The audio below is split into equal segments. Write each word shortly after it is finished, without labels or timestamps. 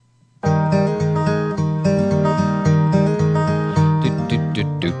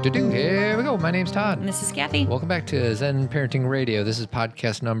Here we go. My name's Todd. And this is Cathy. Welcome back to Zen Parenting Radio. This is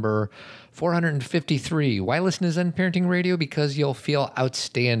podcast number 453. Why listen to Zen Parenting Radio? Because you'll feel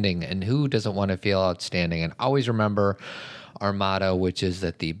outstanding. And who doesn't want to feel outstanding? And always remember our motto, which is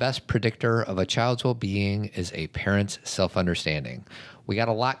that the best predictor of a child's well-being is a parent's self-understanding. We got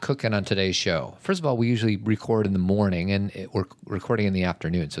a lot cooking on today's show. First of all, we usually record in the morning, and we're recording in the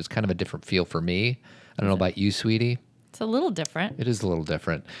afternoon, so it's kind of a different feel for me. I don't know about you, sweetie. It's a little different. It is a little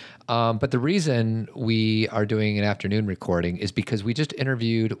different. But the reason we are doing an afternoon recording is because we just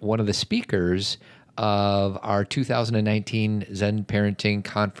interviewed one of the speakers of our 2019 Zen Parenting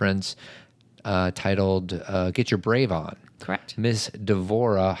Conference titled Get Your Brave On. Correct. Miss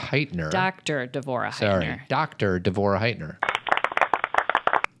Devorah Heitner. Dr. Devorah Heitner. Sorry, Dr. Devorah Heitner.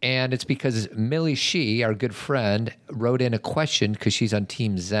 And it's because Millie Shee, our good friend, wrote in a question because she's on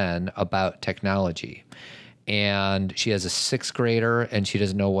Team Zen about technology. And she has a sixth grader, and she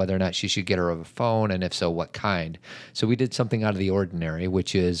doesn't know whether or not she should get her a phone, and if so, what kind. So we did something out of the ordinary,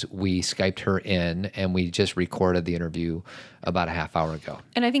 which is we Skyped her in, and we just recorded the interview about a half hour ago.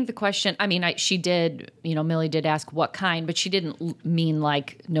 And I think the question, she did, Millie did ask what kind, but she didn't mean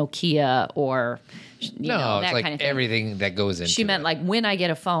like Nokia or, it's that like kind of thing. Everything that goes into it. She meant like, when I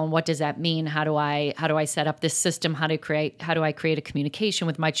get a phone, what does that mean? How do I set up this system? How do I create a communication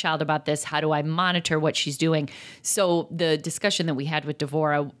with my child about this? How do I monitor what she's doing? So the discussion that we had with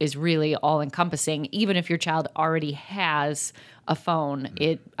Devorah is really all encompassing. Even if your child already has a phone,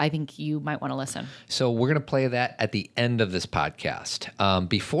 I think you might want to listen. So we're going to play that at the end of this podcast.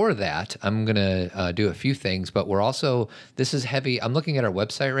 Before that, I'm going to do a few things, but this is heavy. I'm looking at our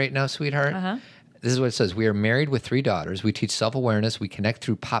website right now, sweetheart. Uh-huh. This is what it says. We are married with 3 daughters. We teach self-awareness. We connect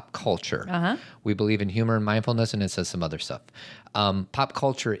through pop culture. Uh-huh. We believe in humor and mindfulness, and it says some other stuff. Pop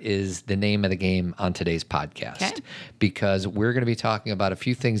culture is the name of the game on today's podcast because we're going to be talking about a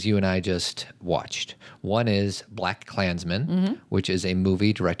few things you and I just watched. One is BlacKKlansman, which is a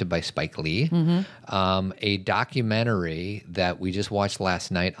movie directed by Spike Lee, a documentary that we just watched last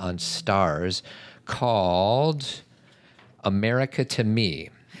night on Stars called America to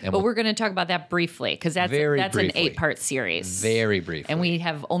Me. But we're going to talk about that briefly because that's an 8-part series. Very briefly. And we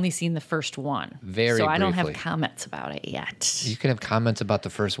have only seen the first one. So I don't have comments about it yet. You can have comments about the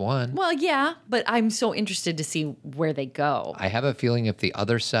first one. Well, yeah, but I'm so interested to see where they go. I have a feeling if the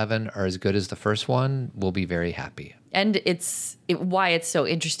other 7 are as good as the first one, we'll be very happy. And why it's so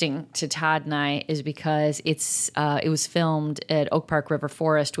interesting to Todd and I is because it was filmed at Oak Park River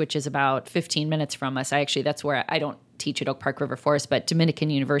Forest, which is about 15 minutes from us. That's where I don't teach at Oak Park River Forest, but Dominican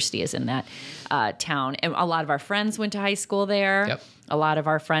University is in that town. And a lot of our friends went to high school there. Yep. A lot of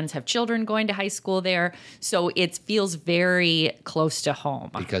our friends have children going to high school there. So it feels very close to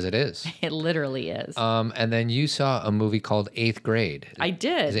home. Because it is. It literally is. And then you saw a movie called 8th Grade. I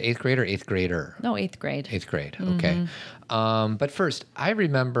did. Is it 8th grade or 8th grader? No, 8th grade. 8th grade, okay. But first, I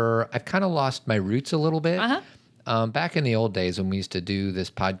remember I've kind of lost my roots a little bit. Back in the old days when we used to do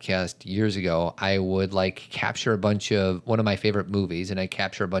this podcast years ago, I would capture a bunch of one of my favorite movies, and I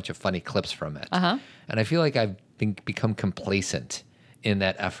capture a bunch of funny clips from it. And I feel like I've become complacent in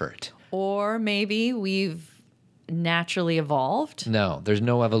that effort. Or maybe we've naturally evolved. No, there's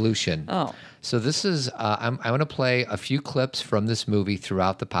no evolution. Oh. So this is, I want to play a few clips from this movie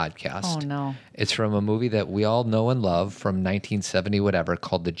throughout the podcast. Oh, no. It's from a movie that we all know and love from 1970 whatever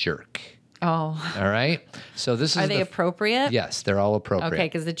called The Jerk. Oh. All right. So this is Are they appropriate? Yes, they're all appropriate. Okay,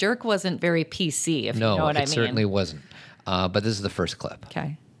 because The Jerk wasn't very PC, if you know what I mean. No, it certainly wasn't. But this is the first clip.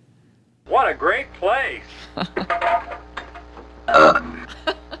 Okay. What a great place.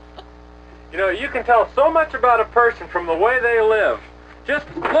 You can tell so much about a person from the way they live. Just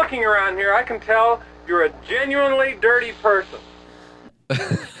looking around here, I can tell you're a genuinely dirty person.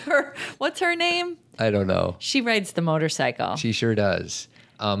 What's her name? I don't know. She rides the motorcycle. She sure does.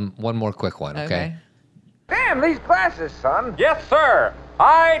 One more quick one, okay? Damn these glasses, son. Yes, sir.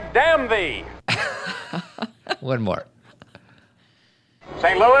 I damn thee. One more.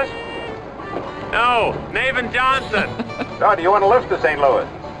 St. Louis? No, Navin Johnson. Oh, do you want to lift to St. Louis?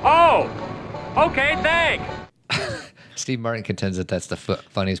 Oh, okay, thanks. Steve Martin contends that that's the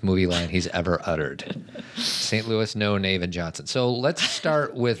funniest movie line he's ever uttered. St. Louis, no, Navin Johnson. So let's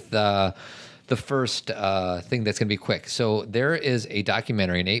start with the first thing that's going to be quick. So there is a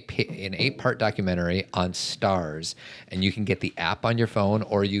documentary, an 8-part documentary on Stars, and you can get the app on your phone,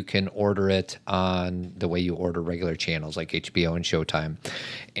 or you can order it on the way you order regular channels like HBO and Showtime.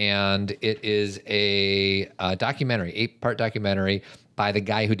 And it is a documentary, 8-part documentary by the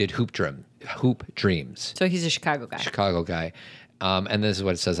guy who did Hoop Dreams. So he's a Chicago guy. Chicago guy. And this is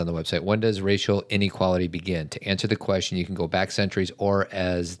what it says on the website. When does racial inequality begin? To answer the question, you can go back centuries, or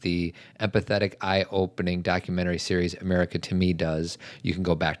as the empathetic, eye-opening documentary series America to Me does, you can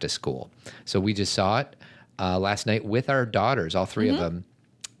go back to school. So we just saw it last night with our daughters, all three of them.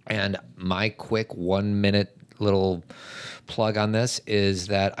 And my quick 1-minute little plug on this is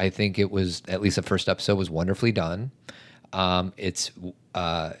that I think it was, at least the first episode was wonderfully done. It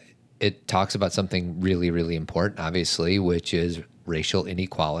talks about something really, really important, obviously, which is racial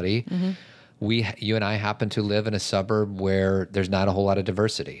inequality. You and I happen to live in a suburb where there's not a whole lot of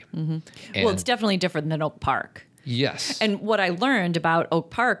diversity. Well, it's definitely different than Oak Park. Yes. And what I learned about Oak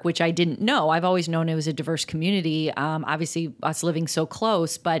Park, which I didn't know, I've always known it was a diverse community, obviously us living so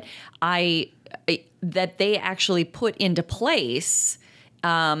close, but that they actually put into place,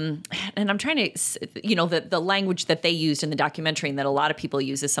 and I'm trying to, the language that they used in the documentary and that a lot of people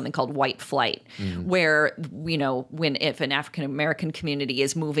use is something called white flight, where, if an African-American community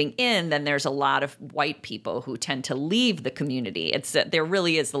is moving in, then there's a lot of white people who tend to leave the community. There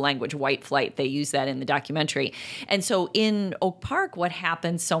really is the language white flight. They use that in the documentary. And so in Oak Park, what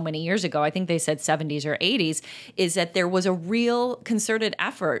happened so many years ago, I think they said 70s or 80s, is that there was a real concerted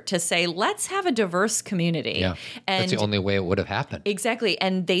effort to say, let's have a diverse community. Yeah. And that's the only way it would have happened. Exactly.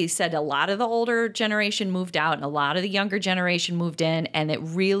 And they said a lot of the older generation moved out and a lot of the younger generation moved in, and it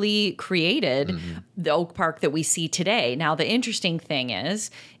really created the Oak Park that we see today. Now, the interesting thing is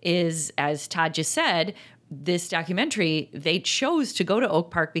as Todd just said, this documentary, they chose to go to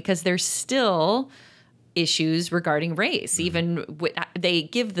Oak Park because there's still issues regarding race. Even they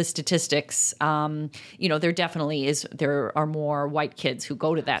give the statistics, there are more white kids who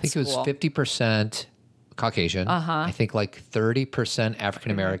go to that school. I think it was 50% Caucasian. I think like 30%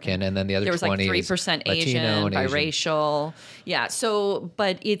 African American, and then the other 20% there was like 3% Asian, biracial. Yeah. So,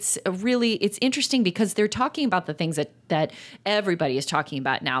 but it's interesting because they're talking about the things that everybody is talking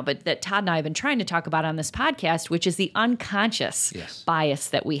about now, but that Todd and I have been trying to talk about on this podcast, which is the unconscious bias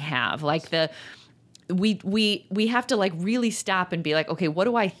that we have. Like we have to like really stop and be like, okay, what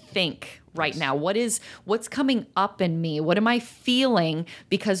do I think right now? What's coming up in me? What am I feeling?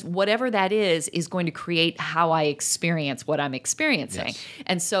 Because whatever that is going to create how I experience what I'm experiencing. Yes.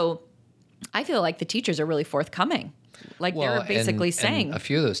 And so I feel like the teachers are really forthcoming. Like they're basically saying. And a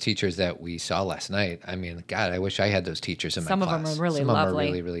few of those teachers that we saw last night, I mean, God, I wish I had those teachers in my class. Some of them are really lovely. Some of them are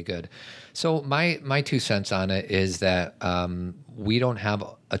really, really good. So my 2 cents on it is that we don't have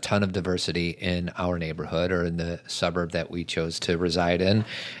a ton of diversity in our neighborhood or in the suburb that we chose to reside in.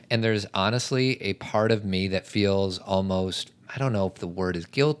 And there's honestly a part of me that feels almost, I don't know if the word is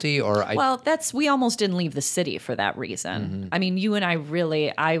guilty or we almost didn't leave the city for that reason. I mean, you and I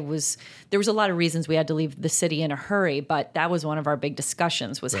there was a lot of reasons we had to leave the city in a hurry, but that was one of our big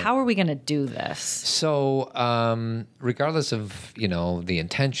discussions was how are we going to do this? So, regardless of, the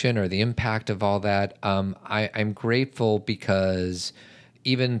intention or the impact of all that, I'm grateful because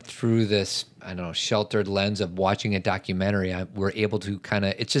even through this, sheltered lens of watching a documentary, we're able to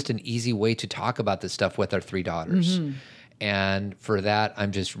it's just an easy way to talk about this stuff with our 3 daughters. And for that,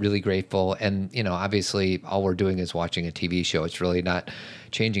 I'm just really grateful. And, obviously all we're doing is watching a TV show. It's really not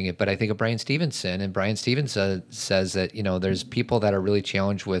changing it. But I think of Brian Stevenson, and Brian Stevenson says that, there's people that are really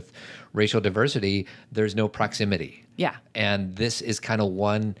challenged with racial diversity. There's no proximity. Yeah. And this is kind of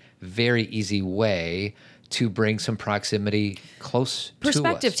one very easy way to bring some proximity close to us.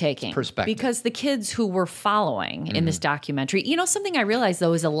 Perspective taking. Because the kids who were following in this documentary, something I realized,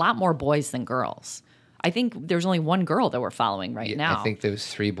 though, is a lot more boys than girls. I think there's only 1 girl that we're following now. I think there was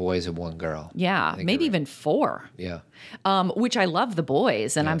 3 boys and 1 girl. Yeah, maybe even 4. Yeah. Which I love the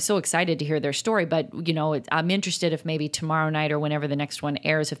boys, and I'm so excited to hear their story. But, I'm interested if maybe tomorrow night or whenever the next one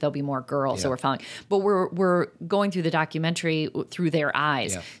airs, if there'll be more girls that we're following. But we're going through the documentary through their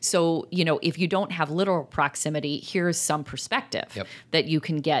eyes. Yeah. So, if you don't have literal proximity, here's some perspective that you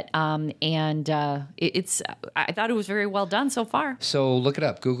can get. I thought it was very well done so far. So look it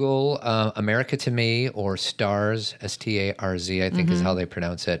up. Google America to Me or STARZ, STARZ, I think is how they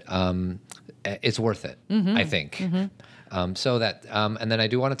pronounce it. It's worth it, I think. And then I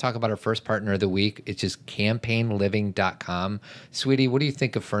do want to talk about our first partner of the week. It's just campaignliving.com. Sweetie, what do you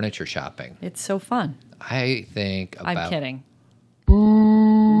think of furniture shopping? It's so fun. I think about... I'm kidding.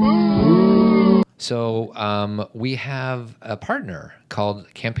 So we have a partner called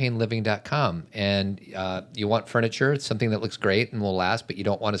campaignliving.com, and you want furniture, something that looks great and will last, but you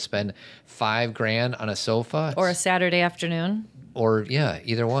don't want to spend $5,000 on a sofa or a Saturday afternoon, or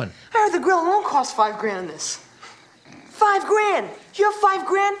either one. I heard the grill alone cost $5,000 on this. $5,000. You have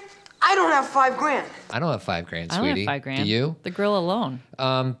 $5,000? I don't have $5,000. I don't have $5,000, I don't sweetie. have $5,000. Do you? The grill alone.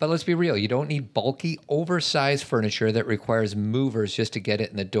 But let's be real. You don't need bulky, oversized furniture that requires movers just to get it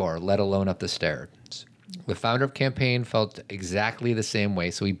in the door, let alone up the stairs. The founder of Campaign felt exactly the same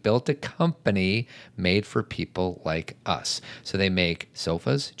way. So he built a company made for people like us. So they make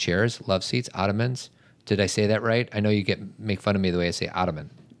sofas, chairs, love seats, ottomans. Did I say that right? I know you make fun of me the way I say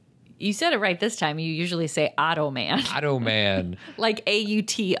ottoman. You said it right this time. You usually say Otto Man. Otto man. Like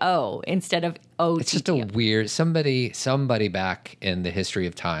AUTO instead of OTTO. It's just a weird somebody back in the history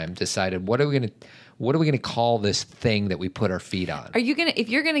of time decided what are we gonna call this thing that we put our feet on? If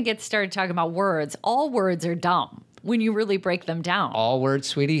you're gonna get started talking about words, all words are dumb when you really break them down. All words,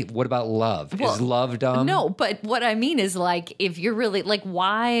 sweetie? What about love? Well, is love dumb? No, but what I mean is like if you're really like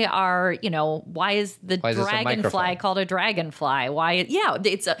why is the Why is this a dragonfly microphone? called a dragonfly?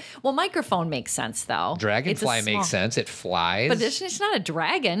 Microphone makes sense though. Dragonfly makes sense. It flies. But it's not a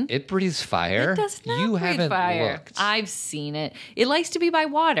dragon. It breathes fire. It does not You breathe haven't fire. looked. I've seen it. It likes to be by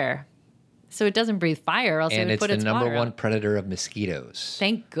water. So it doesn't breathe fire, or else And it would it's put the its number water one out. predator of mosquitoes.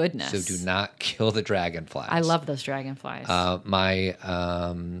 Thank goodness. So do not kill the dragonflies. I love those dragonflies. My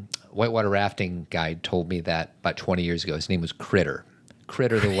whitewater rafting guide told me that about 20 years ago. His name was Critter.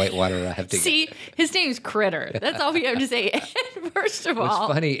 Critter the whitewater rafting. See, his name's Critter. That's all we have to say. And first of all,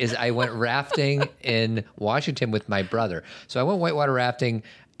 What's funny is I went rafting in Washington with my brother. So I went whitewater rafting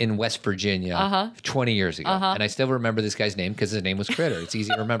in West Virginia 20 years ago. And I still remember this guy's name because his name was Critter. It's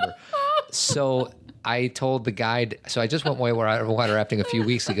easy to remember. So I told the guide, so I just went whitewater rafting a few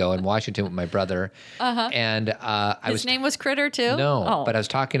weeks ago in Washington with my brother. And his name was Critter too? No, but I was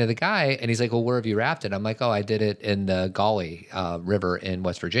talking to the guy and he's like, well, where have you rafted? I'm like, oh, I did it in the Gauley River in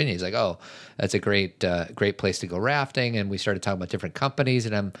West Virginia. He's like, oh, that's a great place to go rafting. And we started talking about different companies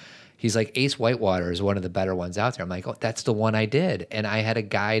and he's like, Ace Whitewater is one of the better ones out there. I'm like, oh, that's the one I did. And I had a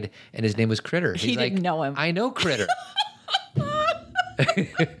guide and his name was Critter. He's He didn't know him. I know Critter.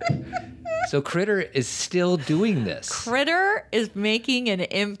 So Critter is still doing this. Critter is making an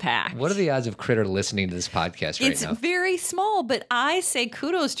impact. What are the odds of Critter listening to this podcast right It's now? very small, but I say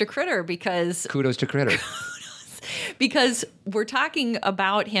kudos to Critter because Kudos to Critter. we're talking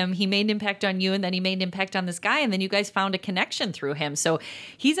about him. He made an impact on you, and then he made an impact on this guy, and then you guys found a connection through him. So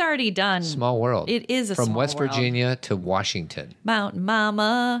he's already done. Small world. It is a From small West world. Virginia to Washington. Mountain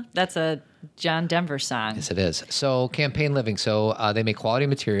Mama. That's a John Denver song. Yes, it is. So Campaign Living. So they make quality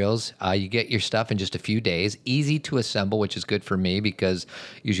materials. You get your stuff in just a few days. Easy to assemble, which is good for me because it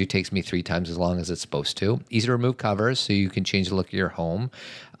usually takes me 3 times as long as it's supposed to. Easy to remove covers so you can change the look of your home.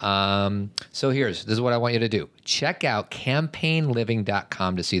 So this is what I want you to do. Check out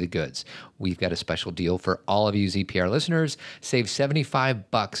campaignliving.com to see the goods. We've got a special deal for all of you ZPR listeners. Save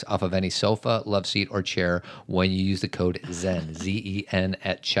 $75 off of any sofa, love seat, or chair when you use the code ZEN, Z-E-N,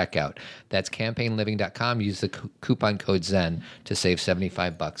 at checkout. That's campaignliving.com. Use the coupon code ZEN to save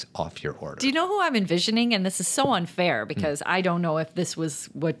 $75 off your order. Do you know who I'm envisioning? And this is so unfair because I don't know if this was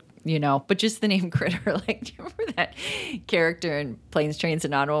what, but just the name Critter. Like, do you remember that character in Planes, Trains,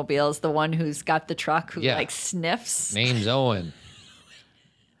 and Automobiles? The one who's got the truck who sniffs? Name's Owen.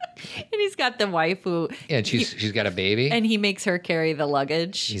 And he's got the wife who... Yeah, and she's got a baby. And he makes her carry the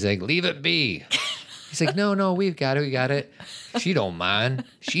luggage. He's like, leave it be. He's like, no, we got it. She don't mind.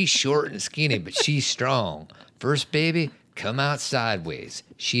 She's short and skinny, but she's strong. First baby, come out sideways.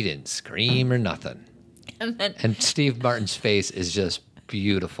 She didn't scream or nothing. And Steve Martin's face is just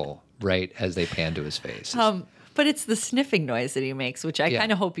beautiful right as they pan to his face. But it's the sniffing noise that he makes, which I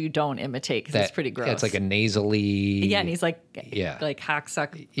kind of hope you don't imitate because it's pretty gross. Yeah, it's like a nasally... Yeah, and he's like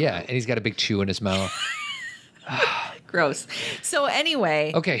hocksuck. Yeah, and he's got a big chew in his mouth. Gross. So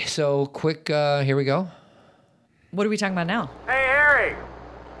anyway... Okay, so quick, here we go. What are we talking about now? Hey, Harry,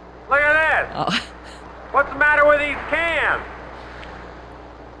 look at this. Oh. What's the matter with these cans?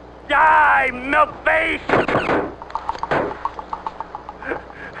 Die, milk face!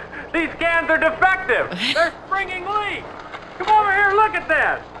 These cans are defective. They're springing leaks. Come over here, look at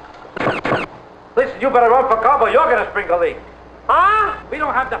this. Listen, you better run for cover. You're gonna spring a leak. Huh? We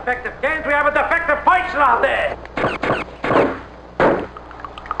don't have defective cans. We have a defective person out there.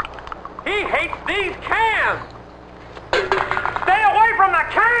 He hates these cans. Stay away from the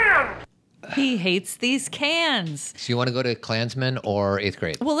cans. He hates these cans. So you want to go to Klansman or 8th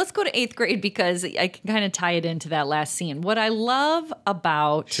grade? Well, let's go to 8th grade because I can kind of tie it into that last scene. What I love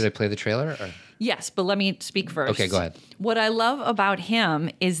about... Should I play the trailer? Or? Yes, but let me speak first. Okay, go ahead. What I love about him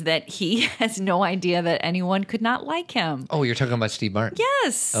is that he has no idea that anyone could not like him. Oh, you're talking about Steve Martin?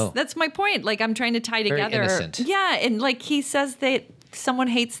 Yes, Oh. That's my point. Like, I'm trying to tie Very together. innocent. Yeah, and like he says that someone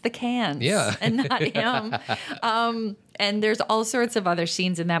hates the cans and not him. And there's all sorts of other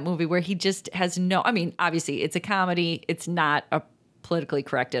scenes in that movie where he just has I mean, obviously it's a comedy. It's not a politically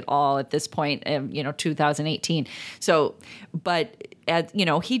correct at all at this point, 2018. So, but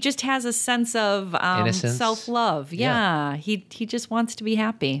he just has a sense of innocence, self-love. Yeah. He just wants to be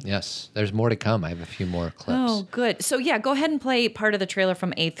happy. Yes. There's more to come. I have a few more clips. Oh, good. So yeah, go ahead and play part of the trailer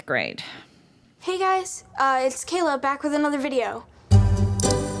from 8th grade. Hey guys, it's Kayla back with another video.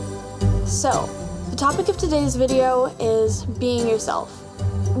 So, the topic of today's video is being yourself.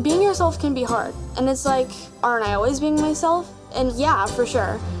 Being yourself can be hard, and it's like, aren't I always being myself? And yeah, for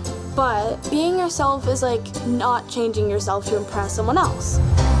sure. But being yourself is like not changing yourself to impress someone else.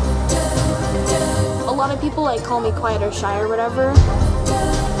 A lot of people like call me quiet or shy or whatever,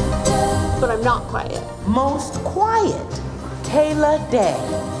 but I'm not quiet. Most quiet, Kayla Day.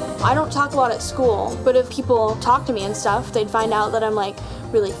 I don't talk a lot at school, but if people talk to me and stuff, they'd find out that I'm like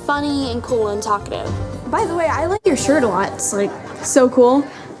really funny and cool and talkative. By the way, I like your shirt a lot. It's like so cool.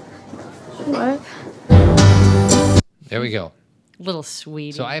 What? There we go. Little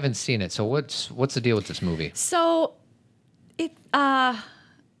sweetie. So I haven't seen it. So what's the deal with this movie? So it's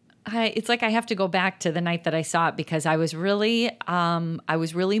like I have to go back to the night that I saw it because I was really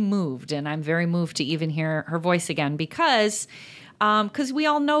moved, and I'm very moved to even hear her voice again because we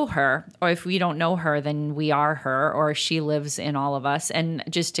all know her, or if we don't know her, then we are her, or she lives in all of us. And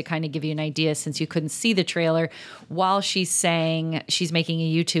just to kind of give you an idea, since you couldn't see the trailer, while she's saying she's making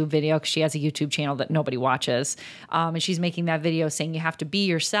a YouTube video, because she has a YouTube channel that nobody watches, and she's making that video saying you have to be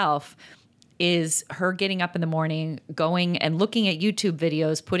yourself, is her getting up in the morning, going and looking at YouTube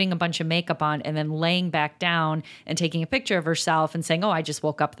videos, putting a bunch of makeup on, and then laying back down and taking a picture of herself and saying, oh, I just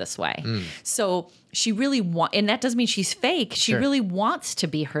woke up this way. So she really and that doesn't mean she's fake. She really wants to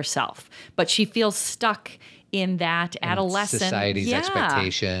be herself, but she feels stuck in that adolescent society's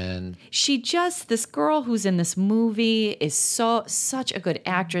expectation. This girl who's in this movie is such a good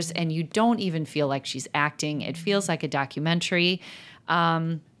actress, and you don't even feel like she's acting. It feels like a documentary.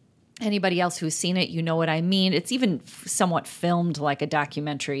 Anybody else who's seen it, you know what I mean. It's even somewhat filmed like a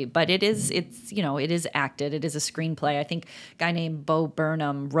documentary, but it is acted. It is a screenplay. I think a guy named Bo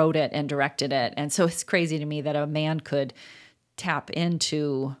Burnham wrote it and directed it. And so it's crazy to me that a man could tap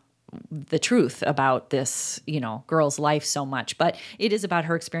into the truth about this, girl's life so much. But it is about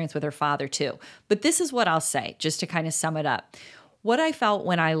her experience with her father too. But this is what I'll say, just to kind of sum it up. What I felt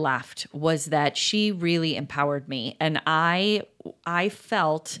when I left was that she really empowered me. And I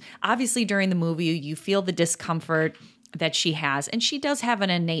felt, obviously during the movie, you feel the discomfort that she has. And she does have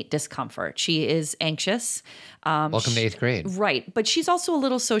an innate discomfort. She is anxious. Welcome to 8th grade. Right. But she's also a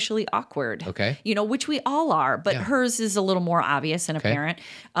little socially awkward. Okay. Which we all are. But hers is a little more obvious and apparent.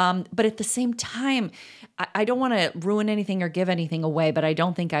 But at the same time, I don't want to ruin anything or give anything away, but I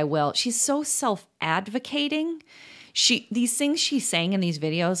don't think I will. She's so self-advocating. These things she's saying in these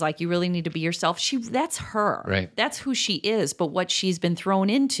videos, like you really need to be yourself. That's her. Right. That's who she is. But what she's been thrown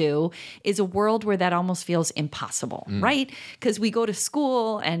into is a world where that almost feels impossible, right? Because we go to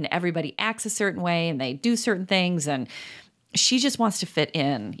school and everybody acts a certain way and they do certain things, and she just wants to fit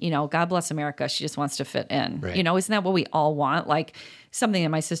in. God bless America. She just wants to fit in. Right. Isn't that what we all want? Like something that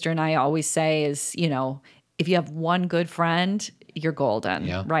my sister and I always say is, if you have one good friend, you're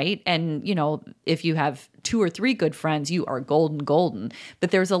golden, right? And, if you have 2 or 3 good friends, you are golden.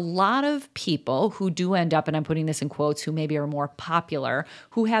 But there's a lot of people who do end up, and I'm putting this in quotes, who maybe are more popular,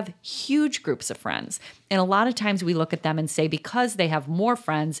 who have huge groups of friends. And a lot of times we look at them and say, because they have more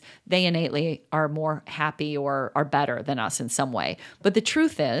friends, they innately are more happy or are better than us in some way. But the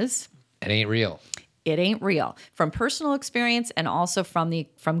truth is, it ain't real. It ain't real. From personal experience and also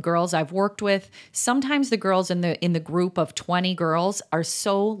from girls I've worked with, sometimes the girls in the group of 20 girls are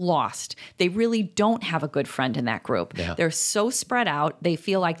so lost. They really don't have a good friend in that group. Yeah. They're so spread out. They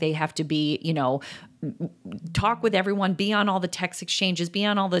feel like they have to be, talk with everyone, be on all the text exchanges, be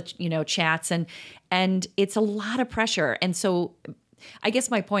on all the, chats, and it's a lot of pressure. And so I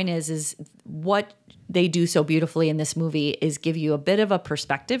guess my point is what they do so beautifully in this movie is give you a bit of a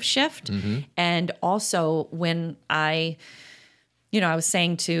perspective shift. And also when I was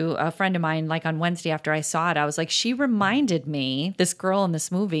saying to a friend of mine, like on Wednesday after I saw it, I was like, she reminded me, this girl in this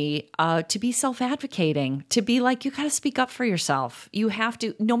movie, to be self-advocating, to be like, you got to speak up for yourself. You have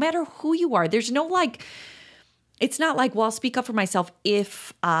to, no matter who you are. There's no it's not like, well, I'll speak up for myself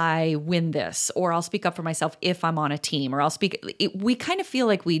if I win this, or I'll speak up for myself if I'm on a team, or we kind of feel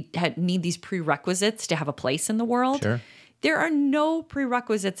like we need these prerequisites to have a place in the world. Sure. There are no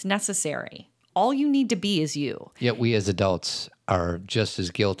prerequisites necessary. All you need to be is you. Yet we as adults are just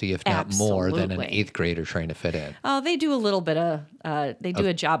as guilty, if not more, than an Absolutely. 8th grader trying to fit in. Oh, they do a little bit of, they do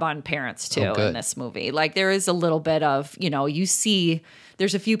a job on parents too good. in this movie. Like there is a little bit of, you see,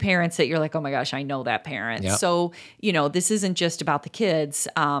 there's a few parents that you're like, oh my gosh, I know that parent. Yep. So, this isn't just about the kids,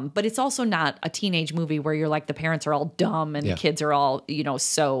 but it's also not a teenage movie where you're like, the parents are all dumb and Yeah. the kids are all,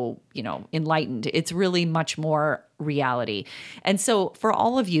 so, enlightened. It's really much more reality. And so for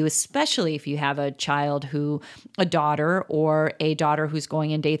all of you, especially if you have a daughter or a daughter who's going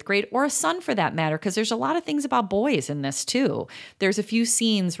into 8th grade, or a son for that matter, because there's a lot of things about boys in this too. There's a few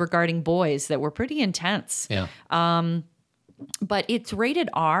scenes regarding boys that were pretty intense. Yeah. But it's rated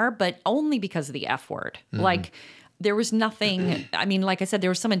R, but only because of the F word. Mm-hmm. Like there was nothing, I mean, like I said, there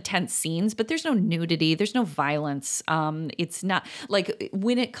were some intense scenes, but there's no nudity, there's no violence. It's not like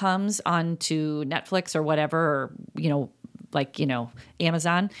when it comes onto Netflix or whatever, or,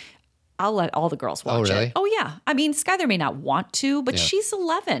 Amazon, I'll let all the girls watch really? it. Oh, yeah. I mean, Skylar may not want to, but Yeah. she's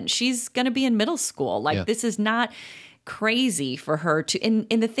 11. She's going to be in middle school. Like, Yeah. this is not crazy for her to. And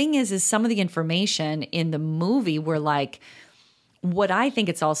the thing is some of the information in the movie were like, what I think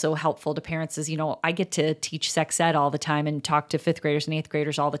it's also helpful to parents is, I get to teach sex ed all the time and talk to 5th graders and 8th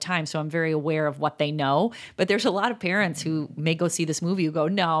graders all the time. So I'm very aware of what they know. But there's a lot of parents who may go see this movie who go,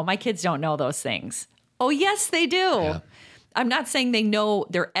 no, my kids don't know those things. Oh, yes, they do. Yeah. I'm not saying they know,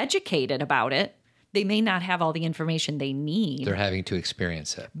 they're educated about it. They may not have all the information they need. They're having to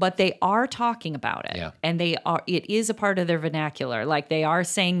experience it. But they are talking about it. Yeah. And it is a part of their vernacular. Like they are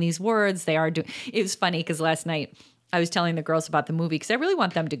saying these words, they are doing. It was funny because last night I was telling the girls about the movie because I really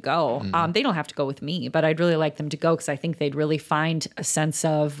want them to go. Mm-hmm. They don't have to go with me, but I'd really like them to go because I think they'd really find a sense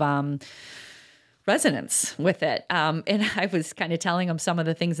of resonance with it. And I was kind of telling them some of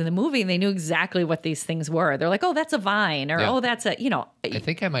the things in the movie and they knew exactly what these things were. They're like, oh, that's a vine, or Yeah. oh, that's a, I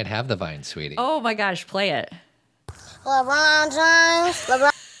think I might have the Vine, sweetie. oh my gosh, play it. LeBron James,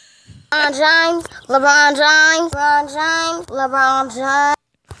 LeBron James, LeBron James, LeBron James, LeBron James.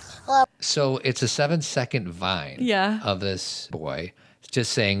 So it's a 7-second Vine Yeah. of this boy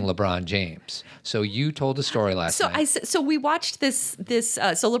just saying LeBron James. So you told the story last night. So we watched this.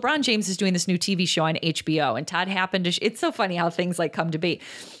 So LeBron James is doing this new TV show on HBO, and Todd happened to. It's so funny how things like come to be.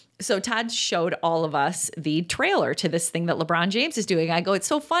 So Todd showed all of us the trailer to this thing that LeBron James is doing. I go, it's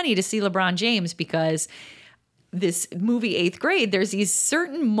so funny to see LeBron James because this movie 8th grade, there's these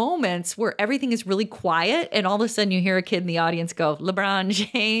certain moments where everything is really quiet, and all of a sudden you hear a kid in the audience go, LeBron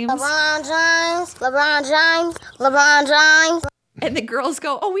James. LeBron James, LeBron James, LeBron James. And the girls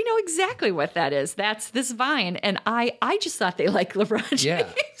go, oh, we know exactly what that is. That's this Vine. And I just thought they liked LeBron James. Yeah.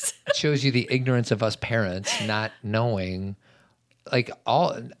 It shows you the ignorance of us parents not knowing,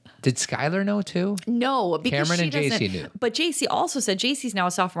 did Skylar know too? No, because Cameron she and doesn't. JC knew. But JC also said JC's now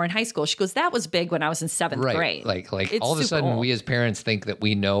a sophomore in high school. She goes, that was big when I was in 7th grade. Like It's all of a super sudden old. we as parents think that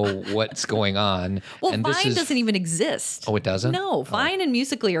we know what's going on. Well, and Vine doesn't even exist. Oh, it doesn't? No, Vine and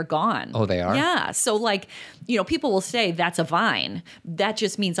Musical.ly are gone. Oh, they are? Yeah. So people will say that's a Vine. That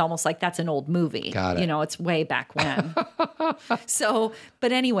just means almost like that's an old movie. Got it. It's way back when.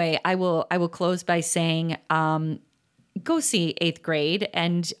 But anyway, I will close by saying, go see 8th grade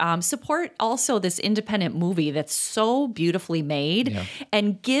and support also this independent movie that's so beautifully made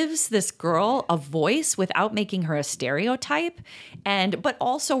and gives this girl a voice without making her a stereotype, but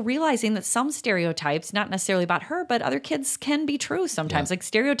also realizing that some stereotypes, not necessarily about her, but other kids, can be true sometimes. Like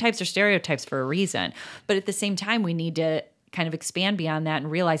stereotypes are stereotypes for a reason. But at the same time, we need to kind of expand beyond that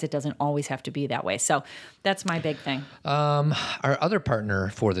and realize it doesn't always have to be that way. So that's my big thing. Our other partner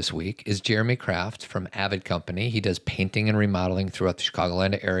for this week is Jeremy Kraft from Avid Company. He does painting and remodeling throughout the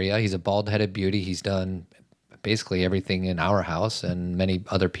Chicagoland area. He's a bald-headed beauty. He's done basically everything in our house and many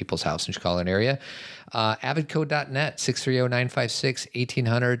other people's house in the Chicagoland area. Avidco.net,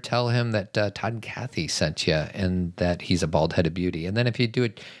 630-956-1800. Tell him that Todd and Cathy sent you and that he's a bald-headed beauty. And then if you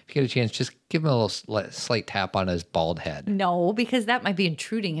get a chance, just give him a little slight tap on his bald head. No, because that might be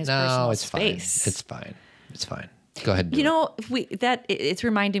intruding his personal it's space. fine. It's fine. Go ahead. It's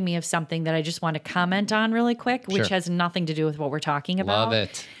reminding me of something that I just want to comment on really quick, which Sure. has nothing to do with what we're talking about. Love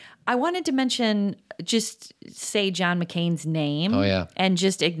it. I wanted to say John McCain's name. Oh, yeah. And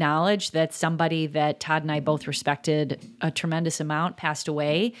just acknowledge that somebody that Todd and I both respected a tremendous amount passed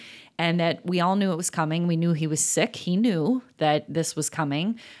away, and that we all knew it was coming. We knew he was sick. He knew that this was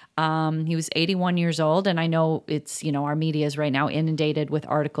coming. He was 81 years old, and I know it's, our media is right now inundated with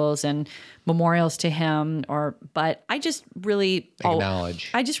articles and memorials to him, but I just really Acknowledge.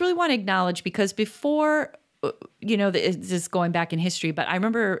 I just really want to acknowledge, because before, this is going back in history, but I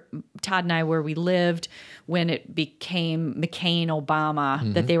remember Todd and I, where we lived when it became McCain,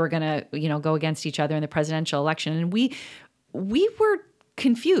 Obama, that they were going to, go against each other in the presidential election. And we were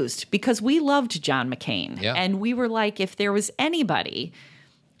confused because we loved John McCain. Yeah. And we were like, if there was anybody,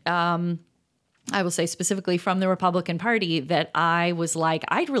 I will say specifically from the Republican Party, that I was like,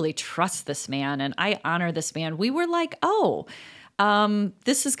 I'd really trust this man and I honor this man. We were like,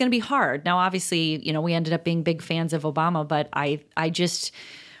 this is going to be hard. Now, obviously, we ended up being big fans of Obama, but I just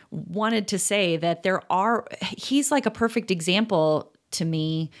wanted to say that he's like a perfect example to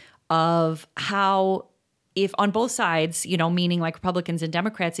me of how, if on both sides, meaning like Republicans and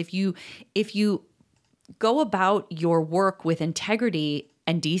Democrats, if you go about your work with integrity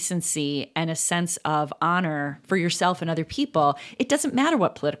and decency and a sense of honor for yourself and other people, it doesn't matter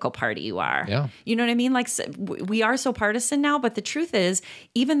what political party you are. Yeah. You know what I mean? Like, we are so partisan now, but the truth is,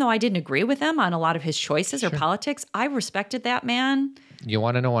 even though I didn't agree with him on a lot of his choices or politics, I respected that man. You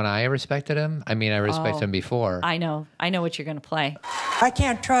want to know when I respected him? I mean, I respected him before. I know what you're going to play. I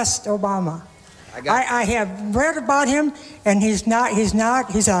can't trust Obama. I have read about him, and he's an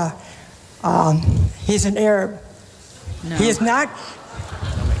Arab. No. He is not.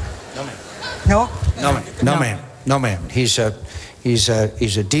 No, ma'am. He's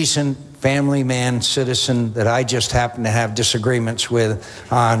a decent family man, citizen that I just happen to have disagreements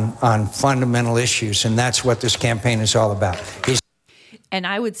with on fundamental issues, and that's what this campaign is all about. And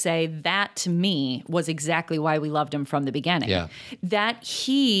I would say that, to me, was exactly why we loved him from the beginning. Yeah. That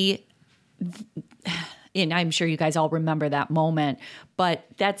he, and I'm sure you guys all remember that moment, but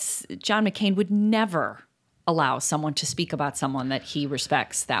John McCain would never allow someone to speak about someone that he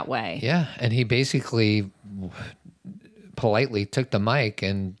respects that way. Yeah, and he basically politely took the mic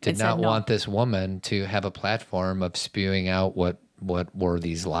and did not want this woman to have a platform of spewing out what were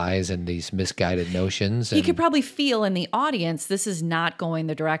these lies and these misguided notions. He could probably feel in the audience, this is not going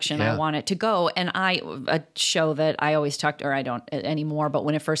the direction I want it to go. And a show that I always talked, or I don't anymore, but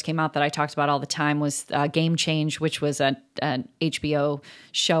when it first came out that I talked about all the time was Game Change, which was an HBO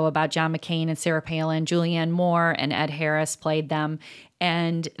show about John McCain and Sarah Palin. Julianne Moore and Ed Harris played them.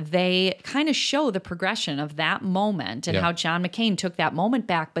 And they kind of show the progression of that moment and how John McCain took that moment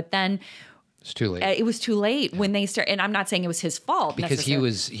back. But then it's too late. It was too late when they started. And I'm not saying it was his fault. Because he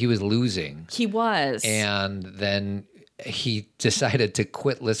was losing. He was. And then he decided to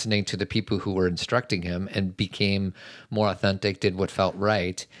quit listening to the people who were instructing him and became more authentic, did what felt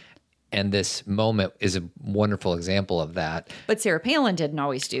right. And this moment is a wonderful example of that. But Sarah Palin didn't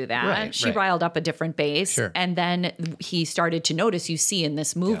always do that. Right, she riled up a different base. Sure. And then he started to notice, you see in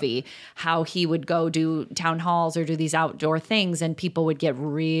this movie, how he would go do town halls or do these outdoor things, and people would get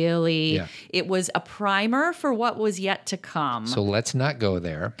really... It was a primer for what was yet to come. So let's not go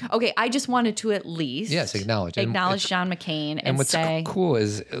there. Okay, I just wanted to at least... acknowledge John McCain and what's say... cool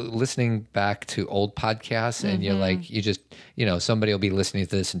is listening back to old podcasts, and you're like, somebody will be listening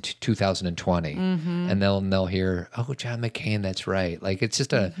to this in 2020, and they'll hear, oh, John McCain, that's right. Like, it's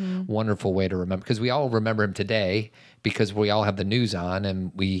just a wonderful way to remember, because we all remember him today because we all have the news on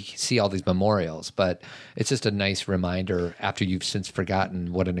and we see all these memorials, but it's just a nice reminder after you've since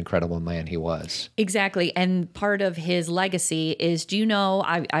forgotten what an incredible man he was. Exactly. And part of his legacy is, do you know,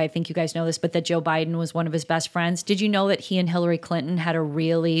 I think you guys know this, but that Joe Biden was one of his best friends. Did you know that he and Hillary Clinton had a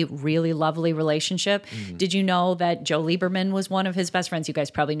really, really lovely relationship? Did you know that Joe Lieberman was one of his best friends? You guys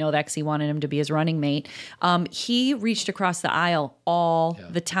probably know that because he wanted him to be his running mate. He reached across the aisle all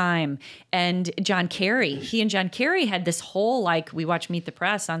the time. And he and John Kerry had this whole, we watched Meet the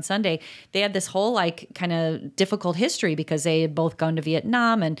Press on Sunday. They had this whole kind of difficult history because they had both gone to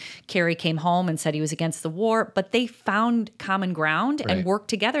Vietnam, and Kerry came home and said he was against the war, but they found common ground and worked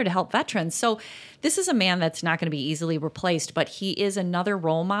together to help veterans. So this is a man that's not going to be easily replaced, but he is another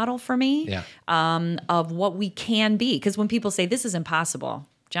role model for me of what we can be. Because when people say this is impossible,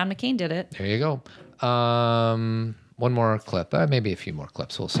 John McCain did it. There you go. One more clip, maybe a few more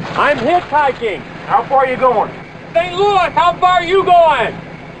clips. We'll see. I'm hitchhiking. How far are you going? St. Louis, how far are you going?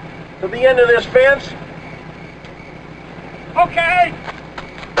 To the end of this fence. Okay.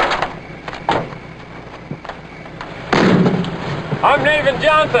 I'm Nathan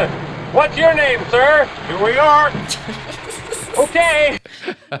Johnson. What's your name, sir? Here we are. Okay.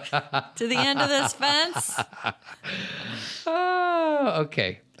 To the end of this fence. Oh,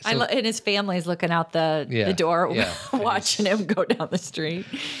 okay. So, and his family's looking out the door, watching him go down the street.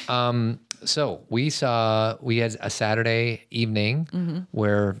 So we had a Saturday evening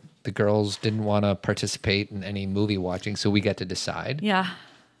where the girls didn't want to participate in any movie watching, so we got to decide. Yeah.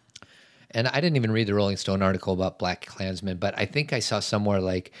 And I didn't even read the Rolling Stone article about BlacKKKlansman, but I think I saw somewhere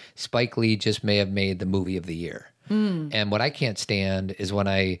like Spike Lee just may have made the movie of the year. And what I can't stand is when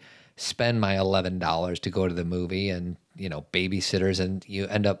I spend my $11 to go to the movie and, babysitters, and you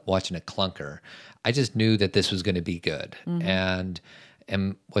end up watching a clunker. I just knew that this was going to be good. And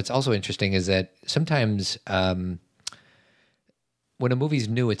what's also interesting is that sometimes when a movie's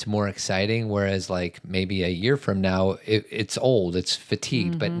new, it's more exciting, whereas like maybe a year from now, it's old, it's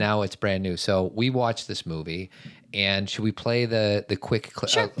fatigued, but now it's brand new. So we watched this movie, and should we play the quick clip?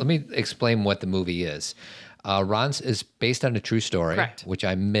 Sure. Let me explain what the movie is. Ron's is based on a true story, Correct. which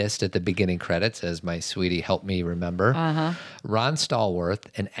I missed at the beginning credits, as my sweetie helped me remember. Ron Stallworth,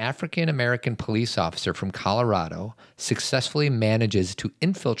 an African-American police officer from Colorado, successfully manages to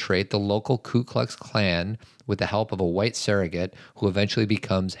infiltrate the local Ku Klux Klan with the help of a white surrogate who eventually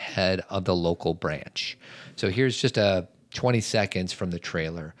becomes head of the local branch. So here's just 20 seconds from the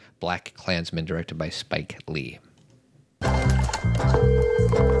trailer, BlacKKlansman, directed by Spike Lee.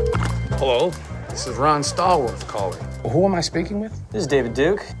 Hello, this is Ron Stallworth calling. Who am I speaking with? This is David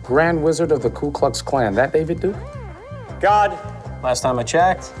Duke. Grand Wizard of the Ku Klux Klan. That David Duke? God, last time I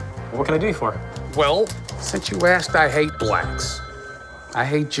checked. What can I do you for? Well, since you asked, I hate blacks. I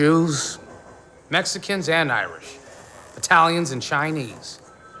hate Jews, Mexicans and Irish, Italians and Chinese.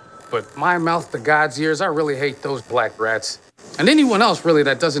 But my mouth to God's ears, I really hate those black rats. And anyone else, really,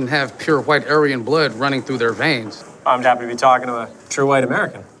 that doesn't have pure white Aryan blood running through their veins. I'm happy to be talking to a true white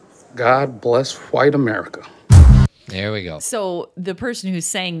American. God bless white America. There we go. So the person who's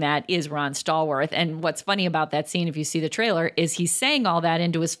saying that is Ron Stallworth. And what's funny about that scene, if you see the trailer, is he's saying all that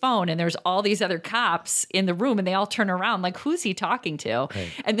into his phone, and there's all these other cops in the room, and they all turn around like, who's he talking to?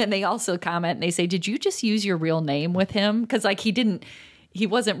 Right. And then they also comment and they say, did you just use your real name with him? Because like he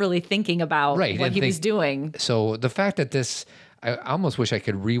wasn't really thinking about what he was doing. So the fact that I almost wish I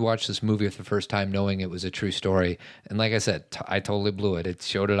could rewatch this movie for the first time knowing it was a true story. And like I said, I totally blew it. It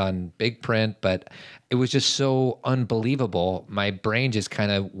showed it on big print, but it was just so unbelievable. My brain just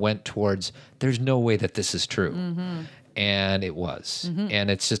kind of went towards, there's no way that this is true. And it was.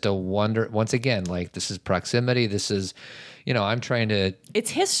 And it's just a wonder. Once again, like, this is proximity. This is, I'm trying to... It's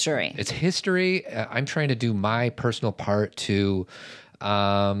history. It's history. I'm trying to do my personal part to,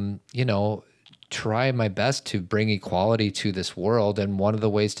 try my best to bring equality to this world. And one of the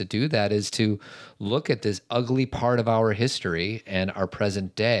ways to do that is to look at this ugly part of our history and our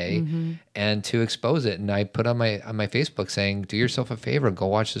present day and to expose it. And I put on my Facebook saying, do yourself a favor and go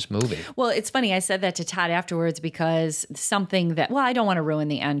watch this movie. Well, it's funny. I said that to Todd afterwards because something that, I don't want to ruin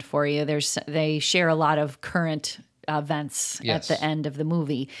the end for you. They share a lot of current events at the end of the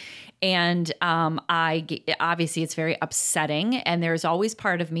movie. And obviously it's very upsetting. And there's always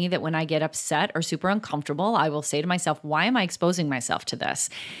part of me that when I get upset or super uncomfortable, I will say to myself, why am I exposing myself to this?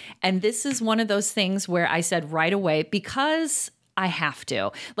 And this is one of those things where I said right away, because I have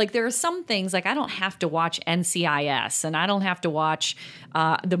to. Like, there are some things, like I don't have to watch NCIS, and I don't have to watch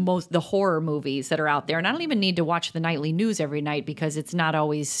the horror movies that are out there, and I don't even need to watch the nightly news every night because it's not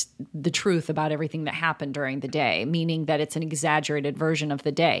always the truth about everything that happened during the day, meaning that it's an exaggerated version of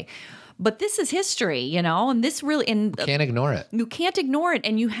the day. But this is history, and this really... You can't ignore it. You can't ignore it,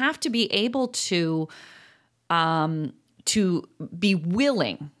 and you have to be able to be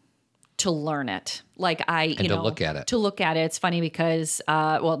willing to learn it. Like to look at it. To look at it. It's funny because,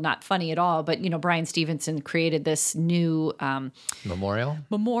 not funny at all, but, Brian Stevenson created this new...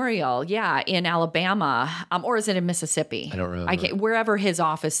 Memorial, yeah, in Alabama. Or is it in Mississippi? I don't remember. Wherever his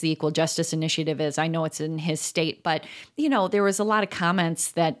office, the Equal Justice Initiative is. I know it's in his state. But, there was a lot of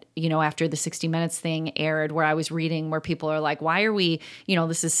comments that, after the 60 Minutes thing aired where I was reading where people are like, why are we,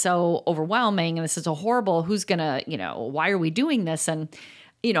 this is so overwhelming and this is so horrible. Who's going to, why are we doing this? And...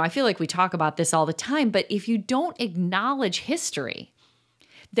 I feel like we talk about this all the time, but if you don't acknowledge history,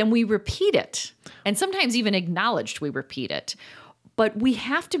 then we repeat it. And sometimes even acknowledged, we repeat it. But we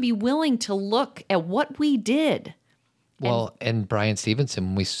have to be willing to look at what we did. Well, and Brian Stevenson,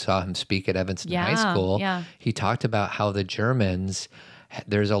 when we saw him speak at Evanston High School, he talked about how the Germans,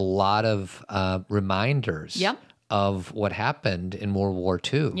 there's a lot of reminders of what happened in World War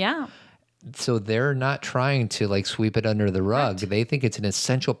II. Yeah. So they're not trying to sweep it under the rug. Right. They think it's an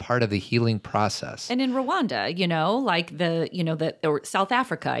essential part of the healing process. And in Rwanda, or South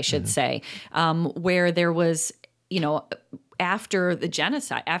Africa, I should say, where there was, after the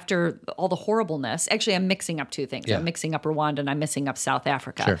genocide, after all the horribleness, actually I'm mixing up two things. Yeah. I'm mixing up Rwanda and I'm mixing up South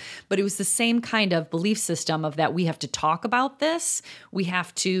Africa. Sure. But it was the same kind of belief system of that we have to talk about this, we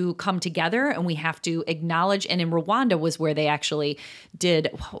have to come together, and we have to acknowledge. And in Rwanda was where they actually did,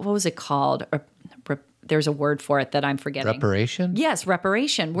 what was it called? There's a word for it that I'm forgetting. Reparation? Yes,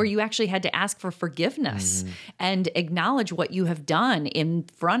 reparation, where you actually had to ask for forgiveness and acknowledge what you have done in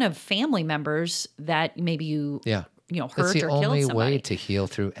front of family members that maybe you hurt That's the or killed only somebody. way to heal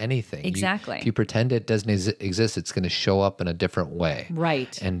through anything. Exactly. If you pretend it doesn't exist, it's going to show up in a different way.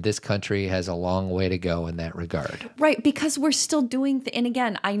 Right. And this country has a long way to go in that regard. Right, because we're still doing, and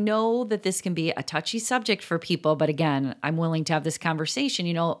again, I know that this can be a touchy subject for people, but again, I'm willing to have this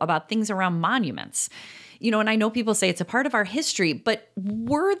conversation, about things around monuments. And I know people say it's a part of our history, but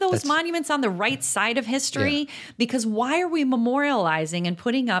were those monuments on the right side of history? Yeah. Because why are we memorializing and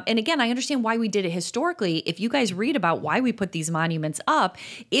putting up, and again, I understand why we did it historically. If you guys read about why we put these monuments up,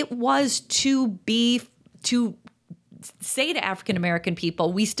 it was to say to African American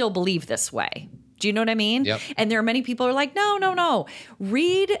people, we still believe this way. Do you know what I mean? Yep. And there are many people who are like, no.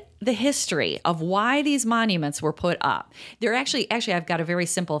 Read the history of why these monuments were put up. They're actually, I've got a very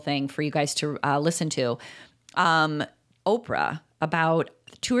simple thing for you guys to listen to. Oprah, about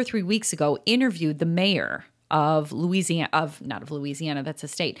 2 or 3 weeks ago, interviewed the mayor of not of Louisiana, that's a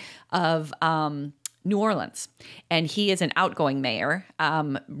state, of New Orleans. And he is an outgoing mayor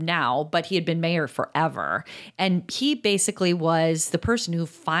now, but he had been mayor forever. And he basically was the person who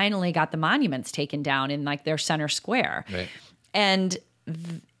finally got the monuments taken down in like their center square. Right. And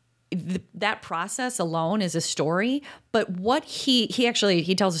that process alone is a story, but what he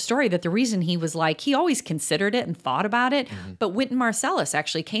tells a story that the reason he was like, he always considered it and thought about it, but Wynton Marsalis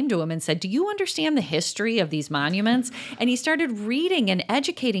actually came to him and said, do you understand the history of these monuments? And he started reading and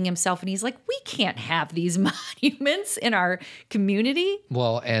educating himself, and he's like, we can't have these monuments in our community.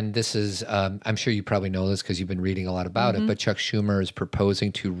 Well, and this is, I'm sure you probably know this because you've been reading a lot about it, but Chuck Schumer is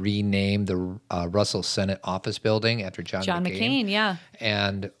proposing to rename the Russell Senate office building after John McCain. Yeah.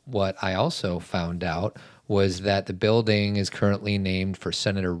 And what I also found out was that the building is currently named for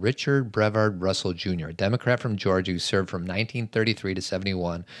Senator Richard Brevard Russell Jr., a Democrat from Georgia who served from 1933 to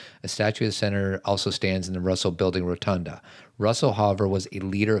 71. A statue of the senator also stands in the Russell Building Rotunda. Russell, however, was a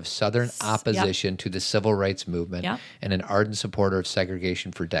leader of Southern opposition to the civil rights movement and an ardent supporter of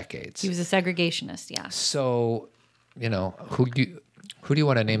segregation for decades. He was a segregationist, yeah. So, who do you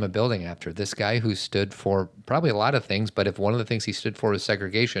want to name a building after? This guy who stood for probably a lot of things, but if one of the things he stood for was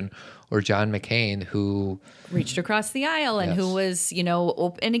segregation, or John McCain, who reached across the aisle and who was,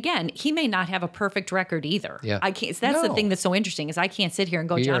 and again, he may not have a perfect record either. Yeah. I can't. That's the thing that's so interesting is I can't sit here and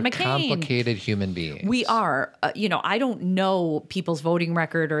go, John McCain. We are complicated human beings. We are. I don't know people's voting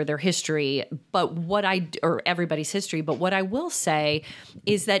record or their history, or everybody's history. But what I will say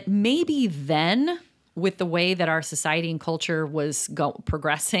is that maybe then, with the way that our society and culture was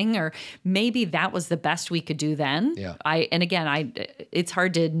progressing, or maybe that was the best we could do then. Yeah. It's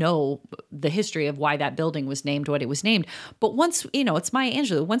hard to know the history of why that building was named what it was named. But once, it's Maya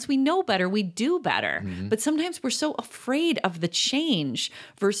Angelou, once we know better, we do better. But sometimes we're so afraid of the change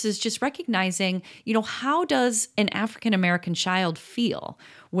versus just recognizing, how does an African-American child feel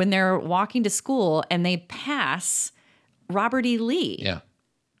when they're walking to school and they pass Robert E. Lee? Yeah.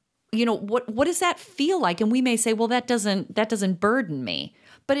 What does that feel like? And we may say, well, that doesn't burden me,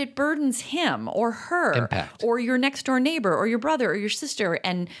 but it burdens him or her. Impact. Or your next door neighbor or your brother or your sister.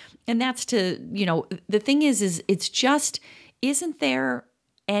 And that's the thing is it's just, isn't there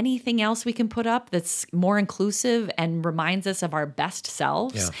anything else we can put up that's more inclusive and reminds us of our best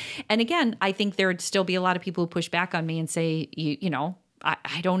selves? Yeah. And again, I think there'd still be a lot of people who push back on me and say,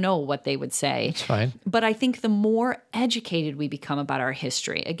 I don't know what they would say. It's fine. But I think the more educated we become about our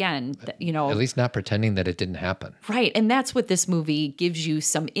history, again, at least not pretending that it didn't happen. Right. And that's what this movie gives you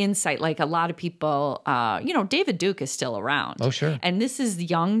some insight. Like a lot of people, David Duke is still around. Oh, sure. And this is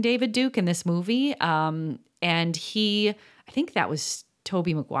young David Duke in this movie. And I think that was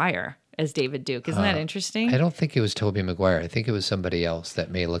Tobey Maguire as David Duke. Isn't that interesting? I don't think it was Tobey Maguire. I think it was somebody else that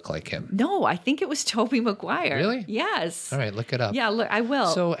may look like him. No, I think it was Tobey Maguire. Really? Yes. All right, look it up. Yeah, look, I will.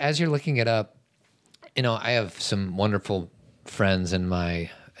 So as you're looking it up, I have some wonderful friends in my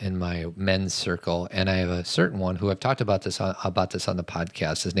men's circle, and I have a certain one who I've talked about this on the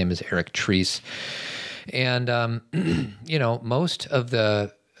podcast. His name is Eric Treese, and most of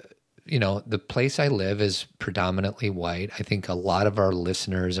the place I live is predominantly white. I think a lot of our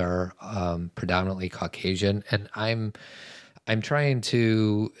listeners are predominantly Caucasian, and I'm trying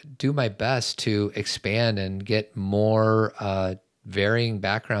to do my best to expand and get more varying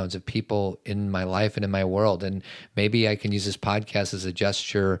backgrounds of people in my life and in my world. And maybe I can use this podcast as a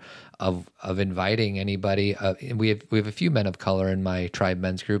gesture of inviting anybody. We have a few men of color in my tribe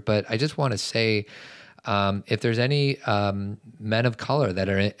men's group, but I just want to say, if there's any men of color that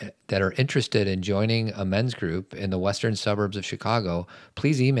are interested in joining a men's group in the western suburbs of Chicago,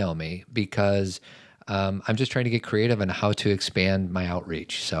 please email me, because I'm just trying to get creative on how to expand my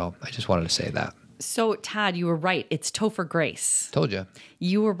outreach. So I just wanted to say that. So, Todd, you were right. It's Topher Grace. Told you.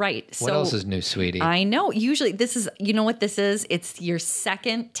 You were right. What else is new, sweetie? I know. Usually this is, you know what this is? It's your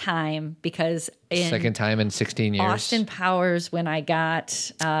second time because second time in 16 years. Austin Powers when I got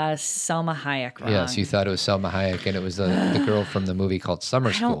Selma Hayek wrong. Yes, you thought it was Selma Hayek, and it was the girl from the movie called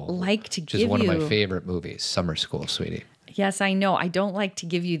Summer School. I don't like to give you... Which is one of my favorite movies, Summer School, sweetie. Yes, I know. I don't like to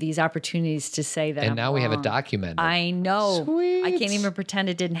give you these opportunities to say that. And I'm now we have a wrong. documentary. I know. Sweet. I can't even pretend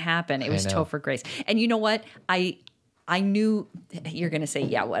it didn't happen. It was know. Topher Grace. And you know what? I knew you're going to say,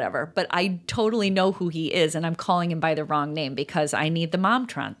 yeah, whatever. But I totally know who he is. And I'm calling him by the wrong name because I need the mom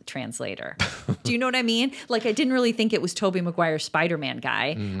translator. Do you know what I mean? Like, I didn't really think it was Tobey Maguire's Spider-Man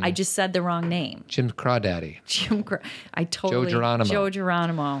guy. I just said the wrong name. Jim Crawdaddy. Joe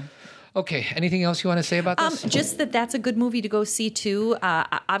Geronimo. Okay. Anything else you want to say about this? Just that's a good movie to go see too.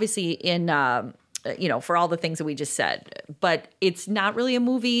 Obviously, in for all the things that we just said, but it's not really a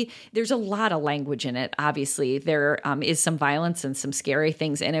movie. There's a lot of language in it. Obviously, there is some violence and some scary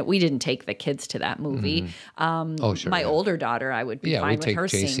things in it. We didn't take the kids to that movie. Sure. My older daughter, I would be fine with her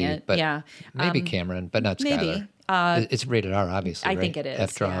seeing it. But yeah, maybe Cameron, but not Skylar. Maybe. It's rated R, obviously. I right? think it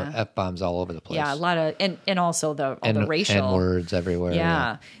is. F-bombs all over the place. Yeah, a lot of and also all the racial N-words everywhere.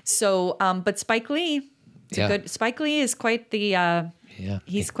 Yeah. So, but Spike Lee, Spike Lee is quite the.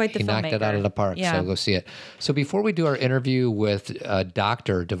 He's quite the filmmaker. He knocked it out of the park, so go see it. So before we do our interview with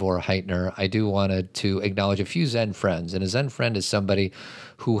Dr. Devorah Heitner, I do wanted to acknowledge a few Zen friends. And a Zen friend is somebody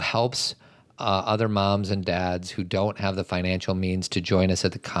who helps other moms and dads who don't have the financial means to join us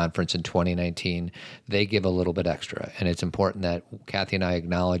at the conference in 2019. They give a little bit extra. And it's important that Cathy and I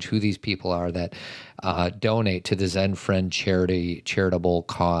acknowledge who these people are that donate to the Zen Friend charitable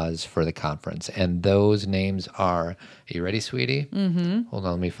cause for the conference. And those names are you ready, sweetie? Mm-hmm. Hold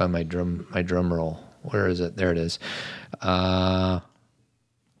on, let me find my drum roll. Where is it? There it is. I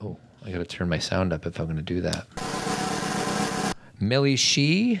got to turn my sound up if I'm going to do that. Millie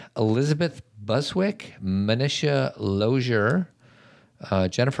Shee, Elizabeth Buswick, Manisha Lozier,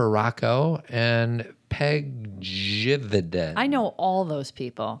 Jennifer Rocco, and Peg Jividen. I know all those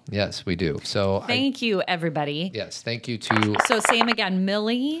people. Yes, we do. So thank you, everybody. Yes, thank you to. So say them again: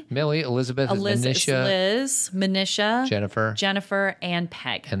 Millie, Elizabeth, Manisha, Liz, Manisha, Jennifer, and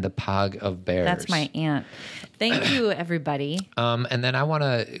Peg, and the Pog of Bears. That's my aunt. Thank you, everybody. And then I want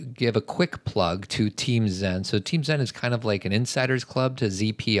to give a quick plug to Team Zen. So Team Zen is kind of like an insider's club to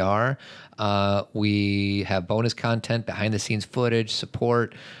ZPR. We have bonus content, behind the scenes footage,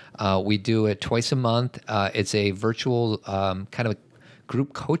 support. We do it twice a month. It's a virtual kind of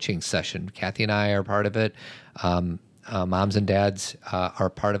group coaching session. Cathy and I are part of it. Moms and dads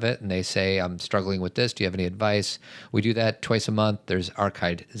are part of it, and they say, I'm struggling with this. Do you have any advice? We do that twice a month. There's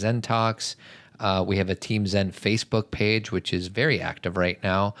archived Zen Talks. We have a Team Zen Facebook page, which is very active right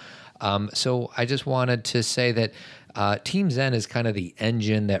now. So I just wanted to say that Team Zen is kind of the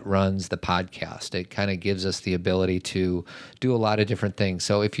engine that runs the podcast. It kind of gives us the ability to do a lot of different things.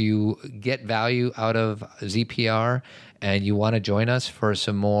 So if you get value out of ZPR and you want to join us for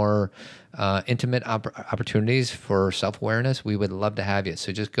some more intimate opportunities for self-awareness, we would love to have you.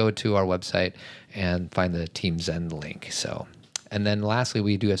 So just go to our website and find the Team Zen link. And then lastly,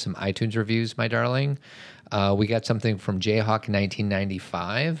 we do have some iTunes reviews, my darling. We got something from Jayhawk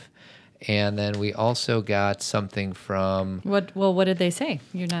 1995. And then we also got something from... What did they say?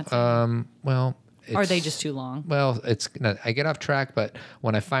 You're not saying. Are they just too long? Well, I get off track, but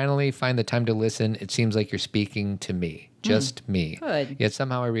when I finally find the time to listen, it seems like you're speaking to me. Just me. Good. Yet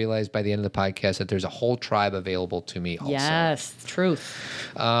somehow I realized by the end of the podcast that there's a whole tribe available to me also. Yes, truth.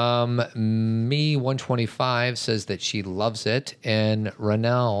 Me125 says that she loves it. And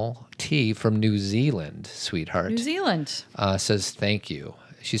Ranelle T from New Zealand, sweetheart. New Zealand. Says thank you.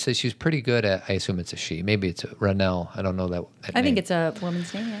 She says she's pretty good at, I assume it's a she. Maybe it's a Ranelle. I don't know that I think it's a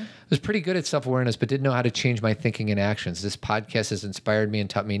woman's name, yeah. I was pretty good at self-awareness, but didn't know how to change my thinking and actions. This podcast has inspired me and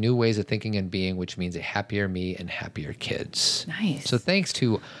taught me new ways of thinking and being, which means a happier me and happier kids. Nice. So thanks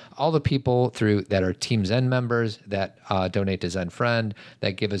to all the people that are Team Zen members, that donate to Zen Friend,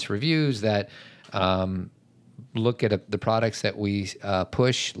 that give us reviews, that look at the products that we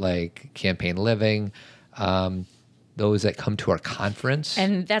push, like Campaign Living, those that come to our conference.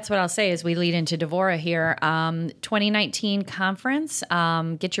 And that's what I'll say as we lead into Devorah here. 2019 conference,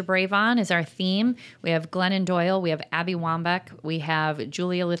 Get Your Brave On is our theme. We have Glennon Doyle, we have Abby Wambach, we have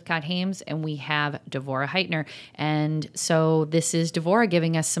Julia Lithcott-Hames, and we have Devorah Heitner. And so this is Devorah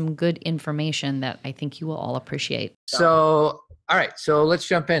giving us some good information that I think you will all appreciate. So, all right, so let's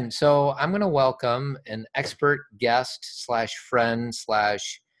jump in. So I'm going to welcome an expert guest / friend /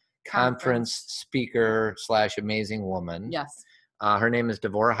 conference speaker / amazing woman. Yes. Her name is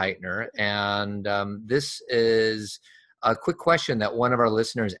Devorah Heitner. And this is a quick question that one of our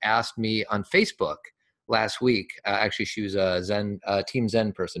listeners asked me on Facebook last week. Actually, she was a Team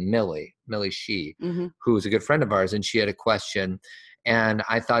Zen person, Millie Shee, who is a good friend of ours. And she had a question. And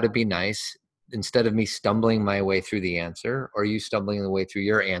I thought it'd be nice, instead of me stumbling my way through the answer or you stumbling the way through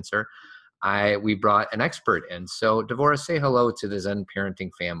your answer, we brought an expert in. So Devorah, say hello to the Zen Parenting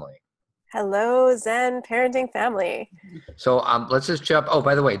family. Hello, Zen Parenting family. So let's just jump. Oh,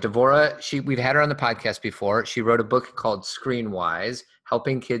 by the way, Devorah, we've had her on the podcast before. She wrote a book called Screenwise,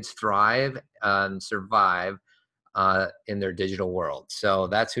 Helping Kids Thrive and Survive in Their Digital World. So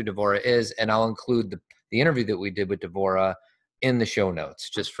that's who Devorah is. And I'll include the interview that we did with Devorah in the show notes,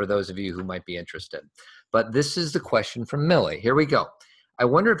 just for those of you who might be interested. But this is the question from Millie. Here we go. I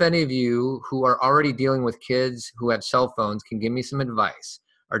wonder if any of you who are already dealing with kids who have cell phones can give me some advice.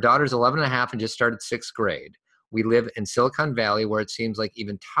 Our daughter's 11 and a half and just started 6th grade. We live in Silicon Valley, where it seems like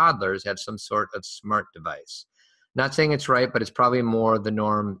even toddlers have some sort of smart device. Not saying it's right, but it's probably more the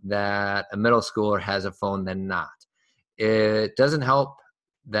norm that a middle schooler has a phone than not. It doesn't help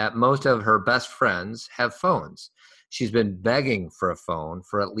that most of her best friends have phones. She's been begging for a phone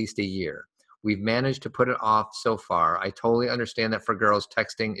for at least a year. We've managed to put it off so far. I totally understand that for girls,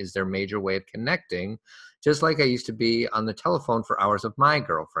 texting is their major way of connecting, just like I used to be on the telephone for hours with my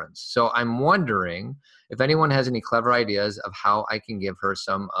girlfriends. So I'm wondering if anyone has any clever ideas of how I can give her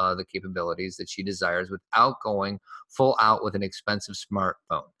some of the capabilities that she desires without going full out with an expensive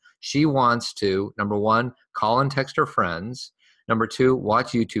smartphone. She wants to, number 1, call and text her friends. Number 2,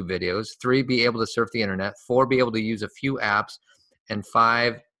 watch YouTube videos. 3, be able to surf the internet. 4, be able to use a few apps. And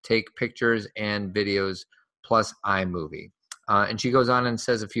 5, take pictures and videos plus iMovie. And she goes on and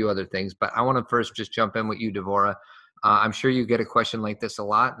says a few other things, but I want to first just jump in with you, Devorah. I'm sure you get a question like this a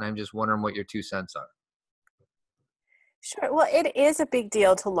lot, and I'm just wondering what your 2 cents are. Sure. Well, it is a big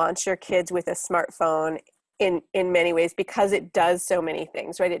deal to launch your kids with a smartphone in many ways, because it does so many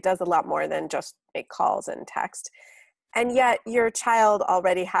things, right? It does a lot more than just make calls and text. And yet your child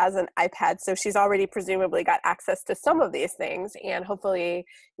already has an iPad, so she's already presumably got access to some of these things. And hopefully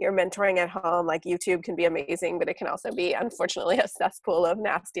you're mentoring at home. Like, YouTube can be amazing, but it can also be, unfortunately, a cesspool of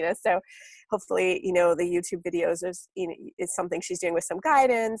nastiness. So hopefully, the YouTube videos is something she's doing with some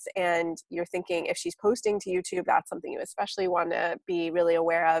guidance. And you're thinking, if she's posting to YouTube, that's something you especially want to be really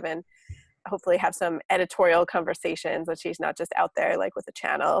aware of, and hopefully have some editorial conversations that she's not just out there like with a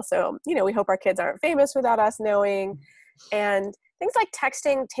channel. So, we hope our kids aren't famous without us knowing. And things like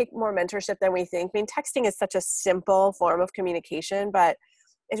texting take more mentorship than we think. I mean, texting is such a simple form of communication, but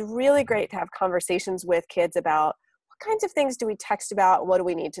it's really great to have conversations with kids about what kinds of things do we text about? What do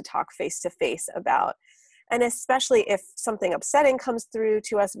we need to talk face-to-face about? And especially if something upsetting comes through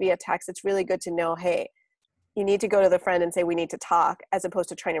to us via text, it's really good to know, hey, you need to go to the friend and say, we need to talk, as opposed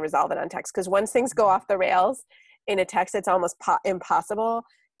to trying to resolve it on text. Because once things go off the rails in a text, it's almost impossible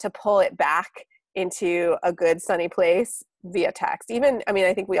to pull it back into a good sunny place via text.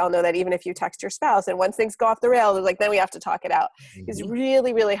 I think we all know that even if you text your spouse and once things go off the rails, it's like, then we have to talk it out. It's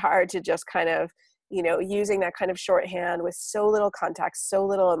really, really hard to just kind of, using that kind of shorthand with so little context, so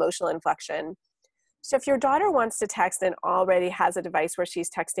little emotional inflection. So if your daughter wants to text and already has a device where she's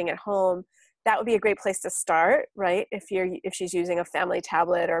texting at home, that would be a great place to start, right? If she's using a family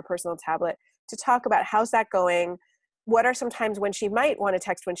tablet or a personal tablet, to talk about how's that going. What are some times when she might want to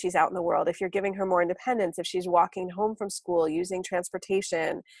text when she's out in the world? If you're giving her more independence, if she's walking home from school, using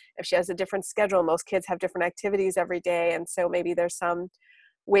transportation, if she has a different schedule, most kids have different activities every day. And so maybe there's some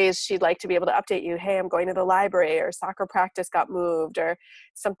ways she'd like to be able to update you. Hey, I'm going to the library, or soccer practice got moved, or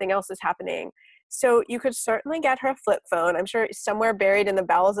something else is happening. So you could certainly get her a flip phone. I'm sure somewhere buried in the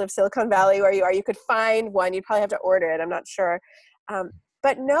bowels of Silicon Valley where you are, you could find one. You'd probably have to order it. I'm not sure.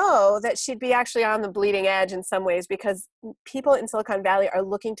 But know that she'd be actually on the bleeding edge in some ways, because people in Silicon Valley are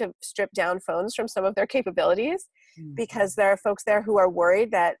looking to strip down phones from some of their capabilities, because there are folks there who are worried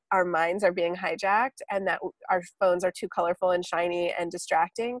that our minds are being hijacked and that our phones are too colorful and shiny and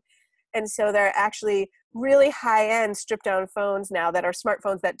distracting. And so they're actually really high-end stripped-down phones now that are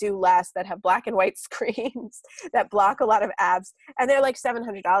smartphones that do less, that have black and white screens, that block a lot of apps, and they're like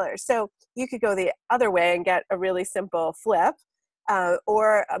 $700. So you could go the other way and get a really simple flip,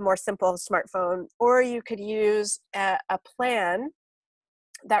 or a more simple smartphone, or you could use a plan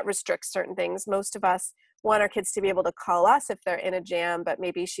that restricts certain things. Most of us want our kids to be able to call us if they're in a jam, but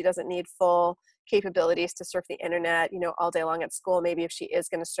maybe she doesn't need full capabilities to surf the internet, all day long at school. Maybe if she is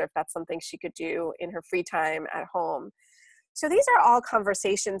going to surf, that's something she could do in her free time at home. So these are all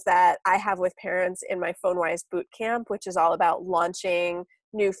conversations that I have with parents in my PhoneWise boot camp, which is all about launching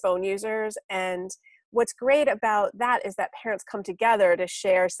new phone users. And what's great about that is that parents come together to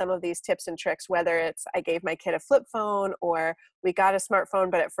share some of these tips and tricks, whether it's I gave my kid a flip phone, or we got a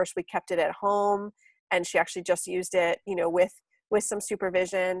smartphone, but at first we kept it at home and she actually just used it, with some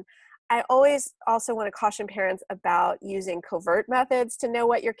supervision. I always also want to caution parents about using covert methods to know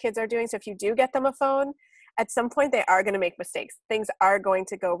what your kids are doing. So if you do get them a phone, at some point they are going to make mistakes. Things are going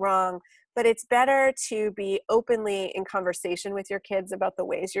to go wrong, but it's better to be openly in conversation with your kids about the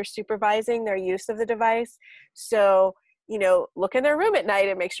ways you're supervising their use of the device. So, look in their room at night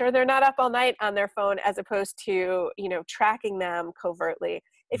and make sure they're not up all night on their phone, as opposed to, tracking them covertly.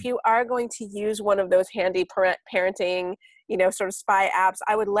 If you are going to use one of those handy parenting, sort of spy apps,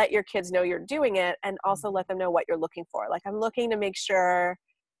 I would let your kids know you're doing it, and also let them know what you're looking for. Like, I'm looking to make sure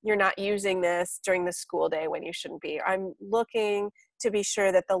you're not using this during the school day when you shouldn't be. I'm looking to be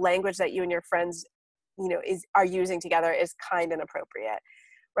sure that the language that you and your friends, are using together is kind and appropriate,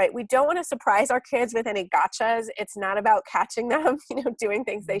 right? We don't want to surprise our kids with any gotchas. It's not about catching them, doing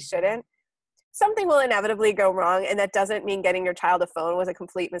things they shouldn't. Something will inevitably go wrong, and that doesn't mean getting your child a phone was a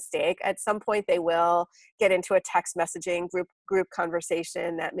complete mistake. At some point, they will get into a text messaging group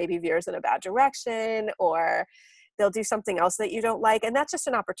conversation that maybe veers in a bad direction, or they'll do something else that you don't like. And that's just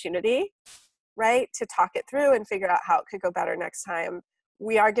an opportunity, right, to talk it through and figure out how it could go better next time.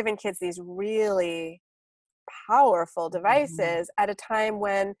 We are giving kids these really powerful devices at a time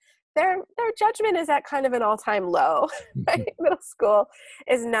when their judgment is at kind of an all-time low, right? Middle school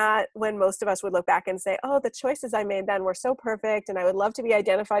is not when most of us would look back and say, oh, the choices I made then were so perfect, and I would love to be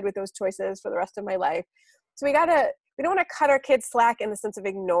identified with those choices for the rest of my life. So we don't want to cut our kids slack in the sense of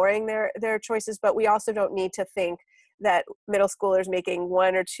ignoring their choices, but we also don't need to think that middle schoolers making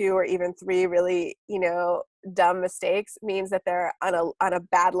 1 or 2 or even 3 really, dumb mistakes means that they're on a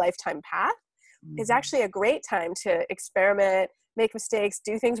bad lifetime path. It's actually a great time to experiment, make mistakes,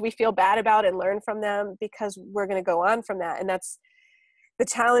 do things we feel bad about, and learn from them, because we're going to go on from that. And that's the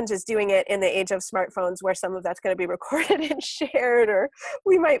challenge, is doing it in the age of smartphones, where some of that's going to be recorded and shared, or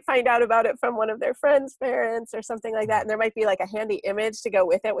we might find out about it from one of their friends' parents or something like that. And there might be like a handy image to go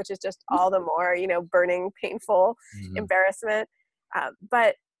with it, which is just all the more, burning, painful embarrassment.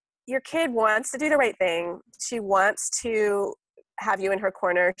 But your kid wants to do the right thing. She wants to have you in her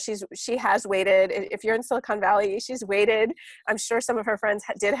corner. She has waited. If you're in Silicon Valley, she's waited. I'm sure some of her friends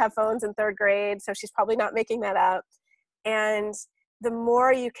did have phones in 3rd grade, so she's probably not making that up. And the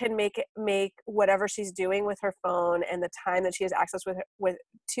more you can make whatever she's doing with her phone and the time that she has access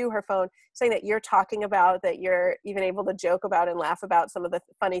to her phone, something that you're talking about, that you're even able to joke about and laugh about some of the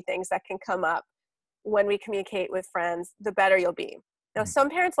funny things that can come up when we communicate with friends, the better you'll be. Now, some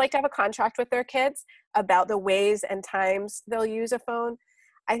parents like to have a contract with their kids about the ways and times they'll use a phone.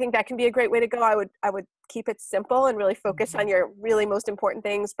 I think that can be a great way to go. I would keep it simple and really focus on your really most important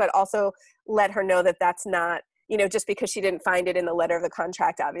things, but also let her know that that's not, just because she didn't find it in the letter of the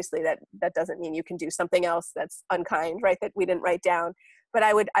contract, obviously that doesn't mean you can do something else that's unkind, right, that we didn't write down. But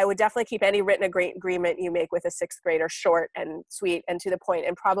I would definitely keep any written agreement you make with a 6th grader short and sweet and to the point,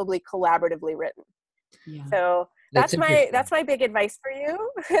 and probably collaboratively written. Yeah. So that's my big advice for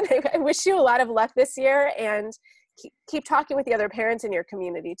you. I wish you a lot of luck this year, and keep talking with the other parents in your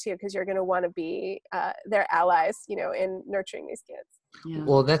community too, because you're going to want to be their allies, in nurturing these kids. Yeah.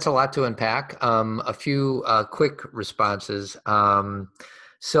 Well, that's a lot to unpack. A few quick responses.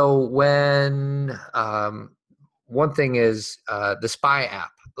 So when one thing is the spy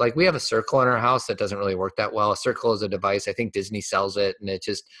app. Like, we have a Circle in our house that doesn't really work that well. A Circle is a device, I think Disney sells it, and it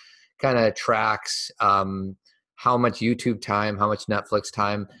just kind of tracks how much YouTube time, how much Netflix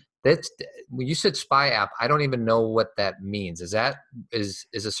time. When you said spy app, I don't even know what that means. Is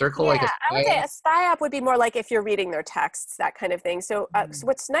a Circle like a spy I would say a spy app would be more like if you're reading their texts, that kind of thing. So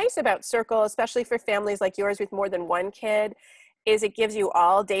what's nice about Circle, especially for families like yours with more than one kid, is it gives you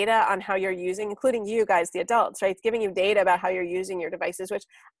all data on how you're using, including you guys, the adults, right? It's giving you data about how you're using your devices, which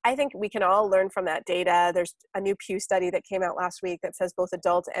I think we can all learn from that data. There's a new Pew study that came out last week that says both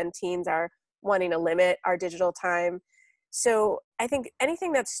adults and teens are wanting to limit our digital time. So I think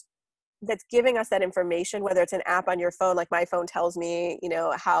anything that's giving us that information, whether it's an app on your phone, like my phone tells me,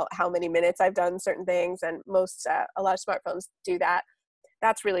 how many minutes I've done certain things, and a lot of smartphones do that.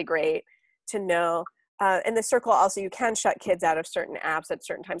 That's really great to know. And the Circle also, you can shut kids out of certain apps at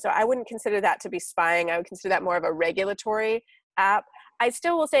certain times. So I wouldn't consider that to be spying. I would consider that more of a regulatory app. I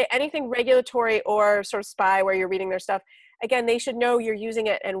still will say anything regulatory or sort of spy where you're reading their stuff, again, they should know you're using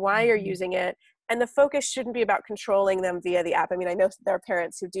it and why you're using it. And the focus shouldn't be about controlling them via the app. I mean, I know there are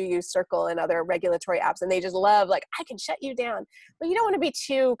parents who do use Circle and other regulatory apps, and they just love, like, I can shut you down. But you don't want to be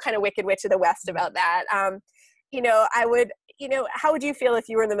too kind of wicked witch of the West about that. I would, you know, how would you feel if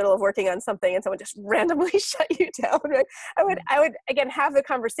you were in the middle of working on something and someone just randomly shut you down, right? I would again have the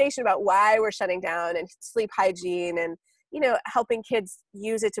conversation about why we're shutting down and sleep hygiene and, you know, helping kids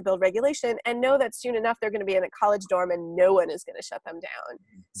use it to build regulation, and know that soon enough they're going to be in a college dorm and no one is going to shut them down.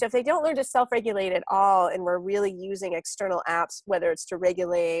 So if they don't learn to self-regulate at all, and we're really using external apps, whether it's to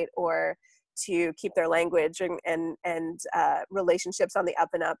regulate or to keep their language and relationships on the up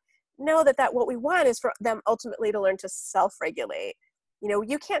and up, know that what we want is for them ultimately to learn to self-regulate. You know,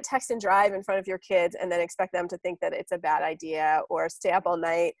 you can't text and drive in front of your kids and then expect them to think that it's a bad idea, or stay up all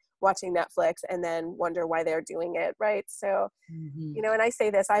night watching Netflix and then wonder why they're doing it, right? So, you know, and I say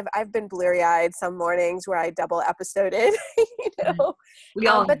this, I've been bleary-eyed some mornings where I double episoded, you know,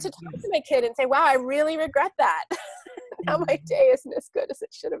 but to talk to my kid and say, wow, I really regret that. Now my day isn't as good as it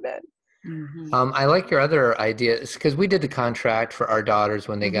should have been. I like your other ideas, because we did the contract for our daughters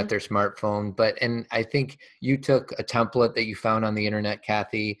when they got their smartphone, and I think you took a template that you found on the internet,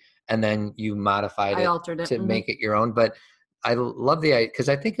 Cathy, and then you modified it, altered it to make it your own. But I love the idea, because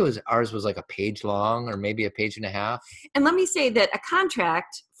I think ours was like a page long, or maybe a page and a half. And let me say that a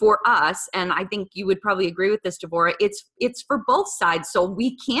contract for us, and I think you would probably agree with this, Devorah, it's for both sides, so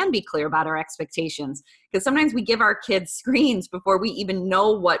we can be clear about our expectations. Because sometimes we give our kids screens before we even know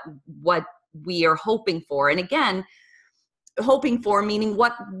what we are hoping for. And again, hoping for meaning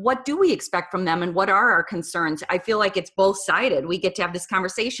what do we expect from them and what are our concerns? I feel like it's both sided. We get to have this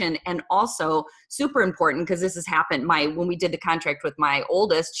conversation, and also super important, because this has happened. When we did the contract with my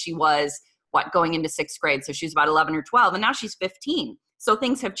oldest, she was going into 6th grade. So she was about 11 or 12, and now she's 15. So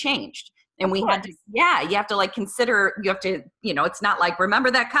things have changed. And we had to, you have to like consider, you have to, you know, it's not like,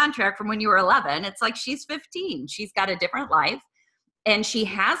 remember that contract from when you were 11. It's like, she's 15. She's got a different life, and she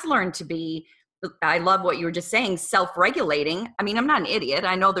has learned to be, I love what you were just saying, self-regulating. I mean, I'm not an idiot.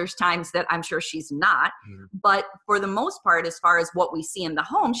 I know there's times that I'm sure she's not, but for the most part, as far as what we see in the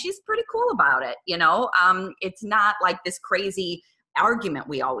home, she's pretty cool about it. You know, it's not like this crazy argument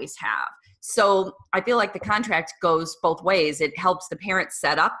we always have. So I feel like the contract goes both ways. It helps the parents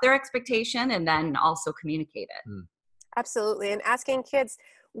set up their expectation and then also communicate it. Absolutely. And asking kids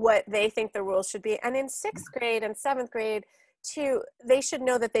what they think the rules should be. And in 6th grade and 7th grade, too, they should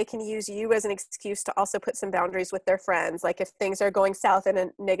know that they can use you as an excuse to also put some boundaries with their friends. Like if things are going south in a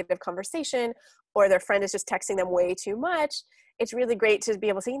negative conversation, or their friend is just texting them way too much, it's really great to be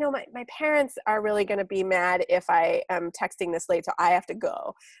able to say, you know, my parents are really going to be mad if I am texting this late, so I have to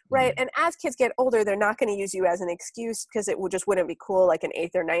go, right? And as kids get older, they're not going to use you as an excuse, because it just wouldn't be cool. Like in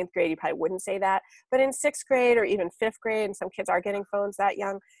 8th or 9th grade, you probably wouldn't say that. But in 6th grade or even 5th grade, and some kids are getting phones that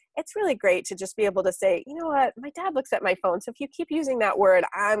young, it's really great to just be able to say, you know what, my dad looks at my phone, so if you keep using that word,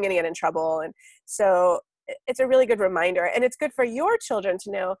 I'm going to get in trouble. And so it's a really good reminder. And it's good for your children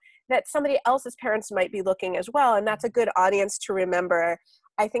to know that somebody else's parents might be looking as well. And that's a good audience to remember.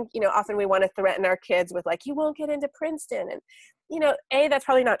 I think, you know, often we want to threaten our kids with like, you won't get into Princeton. And, you know, that's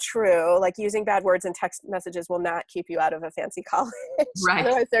probably not true. Like using bad words in text messages will not keep you out of a fancy college. Right.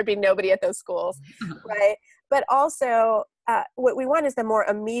 Otherwise there'd be nobody at those schools. Right. But also what we want is the more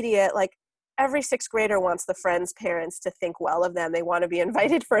immediate, like every 6th grader wants the friends' parents to think well of them. They want to be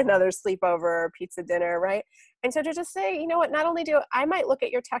invited for another sleepover or pizza dinner, right? And so to just say, you know what, not only do I might look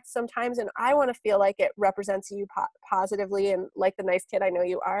at your text sometimes and I want to feel like it represents you positively and like the nice kid I know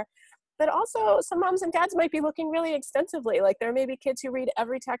you are, but also some moms and dads might be looking really extensively. Like there may be kids who read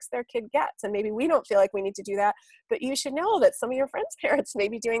every text their kid gets, and maybe we don't feel like we need to do that, but you should know that some of your friends' parents may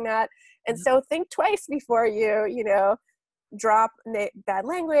be doing that. And so think twice before you know, drop bad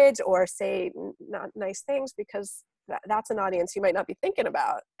language or say not nice things, because that's an audience you might not be thinking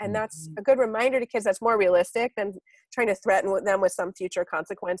about. And that's a good reminder to kids that's more realistic than trying to threaten them with some future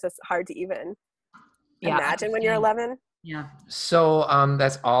consequence that's hard to even imagine when you're 11. Yeah. So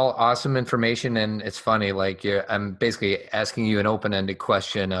that's all awesome information, and it's funny. Like I'm basically asking you an open-ended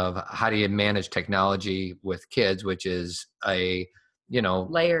question of how do you manage technology with kids, which is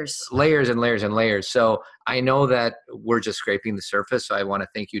layers and layers and layers. So I know that we're just scraping the surface. So I want to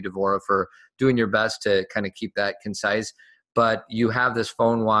thank you, Devorah, for doing your best to kind of keep that concise. But you have this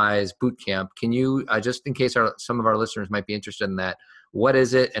PhoneWise boot camp. Can you, just in case some of our listeners might be interested in that, what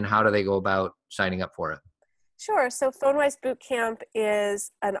is it and how do they go about signing up for it? Sure. So PhoneWise Bootcamp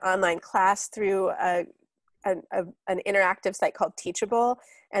is an online class through an interactive site called Teachable.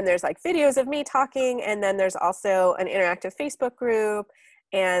 And there's like videos of me talking. And then there's also an interactive Facebook group.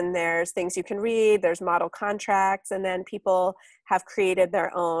 And there's things you can read. There's model contracts. And then people have created their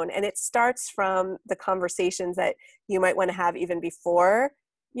own. And it starts from the conversations that you might want to have even before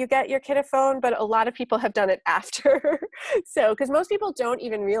you get your kid a phone, but a lot of people have done it after. So, because most people don't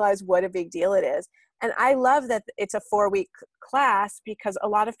even realize what a big deal it is. And I love that it's a 4-week class, because a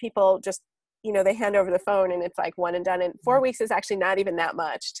lot of people just, they hand over the phone and it's like one and done. And 4 weeks is actually not even that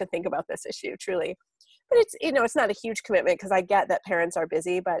much to think about this issue, truly. But it's, it's not a huge commitment, because I get that parents are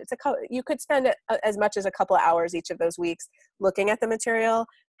busy, but you could spend as much as a couple of hours each of those weeks looking at the material.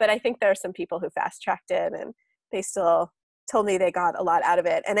 But I think there are some people who fast tracked it, and they still told me they got a lot out of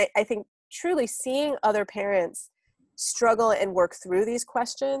it. And I think truly seeing other parents struggle and work through these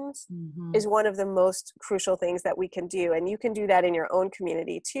questions is one of the most crucial things that we can do. And you can do that in your own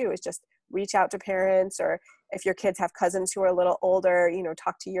community too, is just reach out to parents, or if your kids have cousins who are a little older,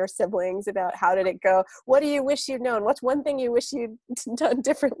 talk to your siblings about how did it go? What do you wish you'd known? What's one thing you wish you'd done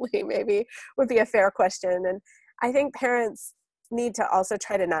differently, maybe, would be a fair question. And I think parents need to also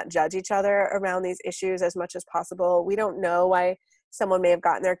try to not judge each other around these issues as much as possible. We don't know why someone may have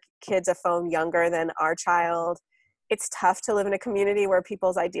gotten their kids a phone younger than our child. It's tough to live in a community where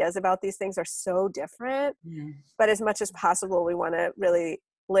people's ideas about these things are so different. But as much as possible, we want to really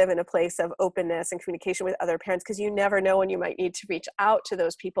live in a place of openness and communication with other parents, because you never know when you might need to reach out to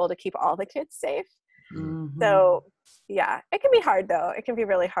those people to keep all the kids safe. So yeah, it can be hard though. It can be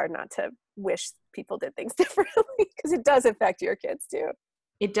really hard not to wish people did things differently, because it does affect your kids too.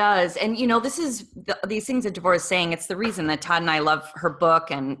 It does. And, this is these things that Devorah is saying. It's the reason that Todd and I love her book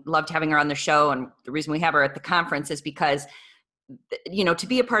and loved having her on the show. And the reason we have her at the conference is because, to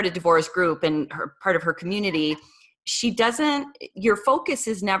be a part of Devorah's group and part of her community, your focus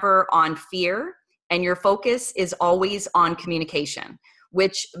is never on fear, and your focus is always on communication,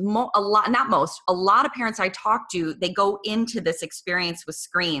 which a lot of parents I talk to, they go into this experience with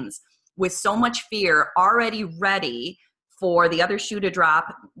screens with so much fear, already ready for the other shoe to drop.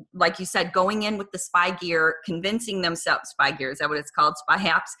 Like you said, going in with the spy gear, convincing themselves, spy gear, is that what it's called? Spy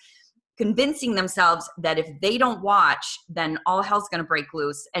apps, convincing themselves that if they don't watch, then all hell's going to break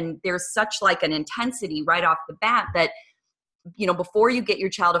loose. And there's such like an intensity right off the bat that, before you get your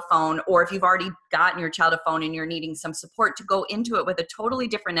child a phone, or if you've already gotten your child a phone and you're needing some support, to go into it with a totally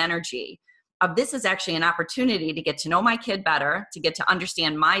different energy of this is actually an opportunity to get to know my kid better, to get to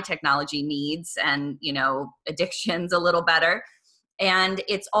understand my technology needs and, addictions a little better. And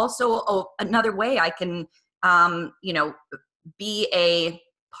it's also another way I can, be a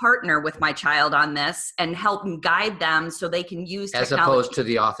partner with my child on this and help and guide them so they can use technology. As opposed to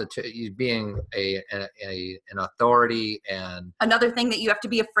the author, being an authority, and another thing that you have to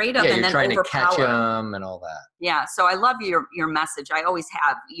be afraid of, and you're then trying overpower. To catch them and all that. Yeah, so I love your message. I always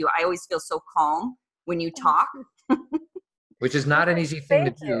have you. I always feel so calm when you talk. Which is not an easy thing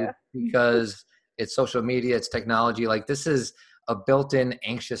to do, because it's social media, it's technology. Like, this is a built-in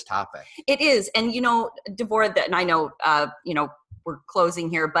anxious topic. It is, and Devorah, and I know, we're closing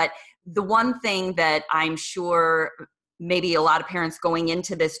here, but the one thing that I'm sure maybe a lot of parents going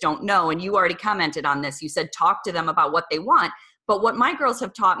into this don't know, and you already commented on this, you said talk to them about what they want. But what my girls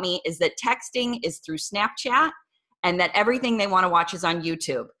have taught me is that texting is through Snapchat, and that everything they want to watch is on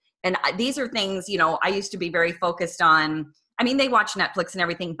YouTube. And these are things, I used to be very focused on. I mean, they watch Netflix and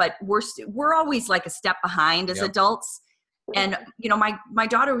everything, but we're always like a step behind as adults. And, my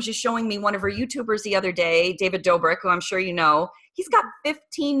daughter was just showing me one of her YouTubers the other day, David Dobrik, who I'm sure you know. He's got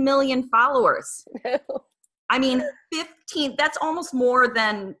 15 million followers. I mean, 15, that's almost more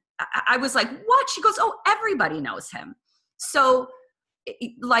than, I was like, what? She goes, oh, everybody knows him. So,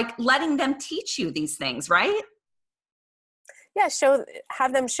 like, letting them teach you these things, right? Yeah,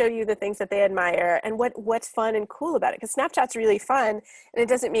 have them show you the things that they admire and what's fun and cool about it. Because Snapchat's really fun, and it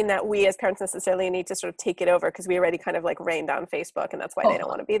doesn't mean that we as parents necessarily need to sort of take it over, because we already kind of like rained on Facebook, and that's why they don't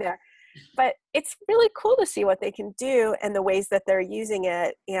want to be there. But it's really cool to see what they can do and the ways that they're using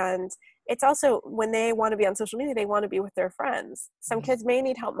it. And it's also, when they want to be on social media, they want to be with their friends. Some kids may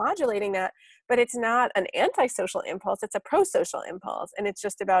need help modulating that, but it's not an anti-social impulse, it's a pro-social impulse. And it's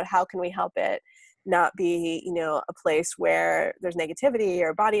just about how can we help it not be, a place where there's negativity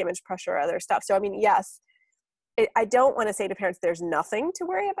or body image pressure or other stuff. So, I mean, yes, I don't want to say to parents there's nothing to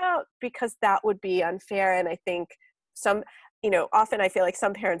worry about, because that would be unfair. And I think often I feel like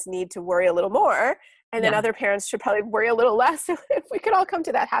some parents need to worry a little more, and then other parents should probably worry a little less. If we could all come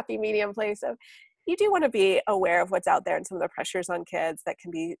to that happy medium place of, you do want to be aware of what's out there and some of the pressures on kids that can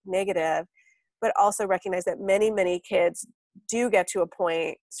be negative, but also recognize that many, many kids do get to a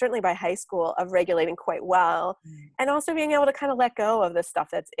point, certainly by high school, of regulating quite well, and also being able to kind of let go of the stuff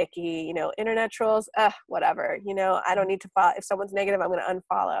that's icky, internet trolls, whatever, I don't need to follow. If someone's negative, I'm going to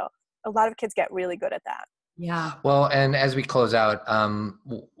unfollow. A lot of kids get really good at that. Yeah. Well, and as we close out,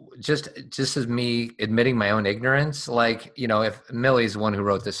 just as me admitting my own ignorance, like, you know, if Millie's the one who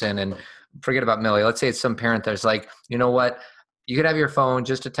wrote this in, and forget about Millie, let's say it's some parent that's like, you know what, you could have your phone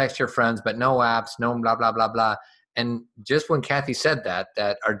just to text your friends, but no apps, no blah, blah, blah, blah. And just when Cathy said that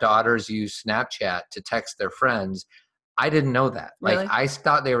our daughters use Snapchat to text their friends, I didn't know that. Like, Really? I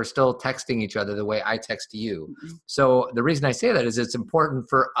thought they were still texting each other the way I text you. Mm-hmm. So the reason I say that is it's important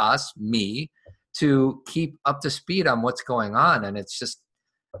for us, me, to keep up to speed on what's going on. And it's just,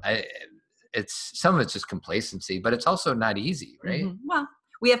 it's some of it's just complacency, but it's also not easy, right? Mm-hmm. Well,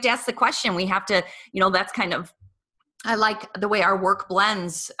 we have to ask the question. We have to, that's kind of, I like the way our work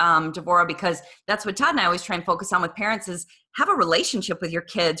blends, Devorah, because that's what Todd and I always try and focus on with parents is have a relationship with your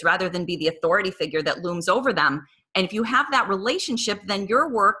kids rather than be the authority figure that looms over them. And if you have that relationship, then your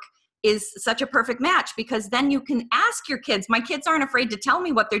work is such a perfect match, because then you can ask your kids. My kids aren't afraid to tell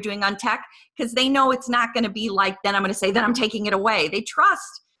me what they're doing on tech because they know it's not going to be like, then I'm going to say that I'm taking it away. They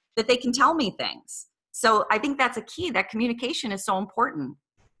trust that they can tell me things. So I think that's a key. That communication is so important.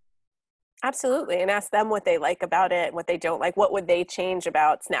 Absolutely. And ask them what they like about it, what they don't like. What would they change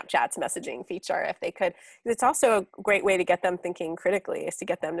about Snapchat's messaging feature if they could? It's also a great way to get them thinking critically, is to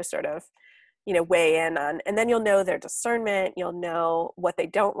get them to sort of, weigh in on, and then you'll know their discernment, you'll know what they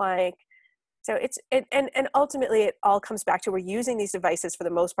don't like. So and ultimately it all comes back to, we're using these devices for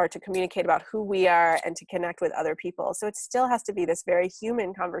the most part to communicate about who we are and to connect with other people. So it still has to be this very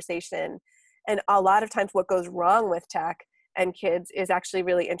human conversation. And a lot of times what goes wrong with tech and kids is actually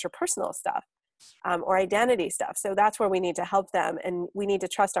really interpersonal stuff, or identity stuff. So that's where we need to help them. And we need to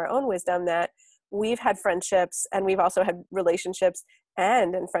trust our own wisdom that we've had friendships and we've also had relationships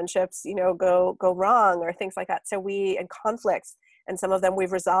and friendships, go wrong or things like that. So and conflicts, and some of them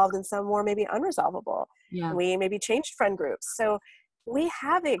we've resolved and some were maybe unresolvable. Yeah. We maybe changed friend groups. So we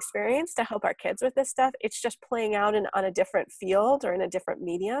have the experience to help our kids with this stuff. It's just playing out on a different field or in a different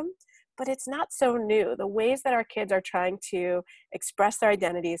medium. But it's not so new. The ways that our kids are trying to express their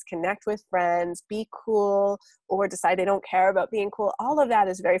identities, connect with friends, be cool, or decide they don't care about being cool, all of that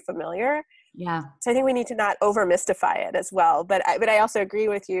is very familiar. Yeah. So I think we need to not over mystify it as well. But I also agree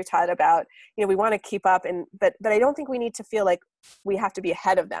with you, Todd, about, we want to keep up, but I don't think we need to feel like we have to be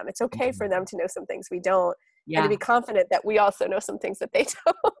ahead of them. It's okay for them to know some things we don't, and to be confident that we also know some things that they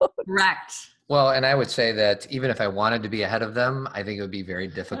don't. Correct. Well, and I would say that even if I wanted to be ahead of them, I think it would be very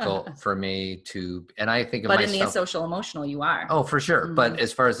difficult for me to, and I think of but myself. In the social emotional, you are. Oh, for sure. Mm-hmm. But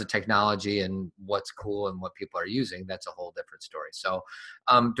as far as the technology and what's cool and what people are using, that's a whole different story. So,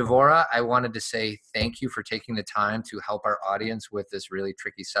 Devorah, I wanted to say thank you for taking the time to help our audience with this really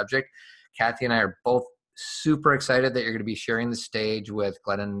tricky subject. Cathy and I are both super excited that you're going to be sharing the stage with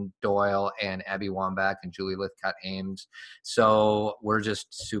Glennon Doyle and Abby Wambach and Julie Lithcott-Ames. So we're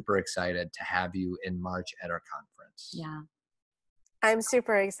just super excited to have you in March at our conference. Yeah. I'm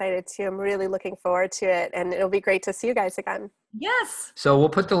super excited too. I'm really looking forward to it, and it'll be great to see you guys again. Yes. So we'll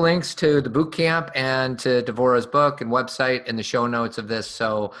put the links to the boot camp and to Devorah's book and website in the show notes of this.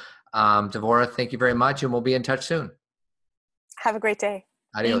 So Devorah, thank you very much, and we'll be in touch soon. Have a great day.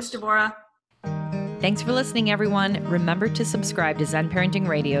 Adios. Thanks, Devorah. Thanks for listening, everyone. Remember to subscribe to Zen Parenting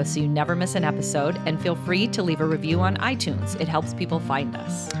Radio so you never miss an episode, and feel free to leave a review on iTunes. It helps people find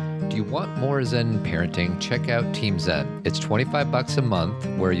us. Do you want more Zen parenting? Check out Team Zen. It's $25 a month,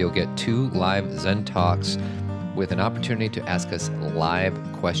 where you'll get 2 live Zen talks with an opportunity to ask us live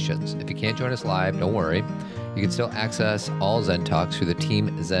questions. If you can't join us live, don't worry. You can still access all Zen talks through the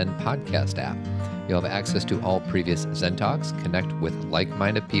Team Zen podcast app. You'll have access to all previous Zen Talks, connect with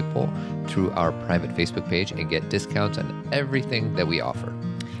like-minded people through our private Facebook page, and get discounts on everything that we offer.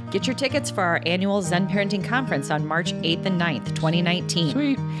 Get your tickets for our annual Zen Parenting Conference on March 8th and 9th, 2019.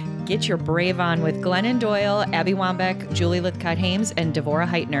 Sweet. Get your brave on with Glennon Doyle, Abby Wambach, Julie Lithcott-Ames, and Devorah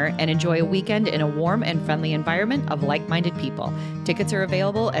Heitner, and enjoy a weekend in a warm and friendly environment of like-minded people. Tickets are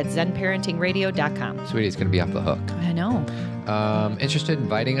available at zenparentingradio.com. Sweetie, it's going to be off the hook. I know. Interested in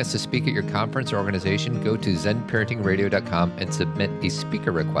inviting us to speak at your conference or organization? Go to zenparentingradio.com and submit a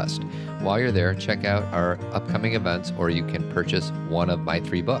speaker request. While you're there, check out our upcoming events, or you can purchase one of my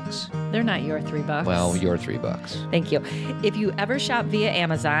 3 books. They're not your $3. Well, your $3. Thank you. If you ever shop via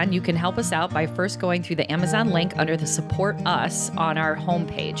Amazon, you can help us out by first going through the Amazon link under the Support Us on our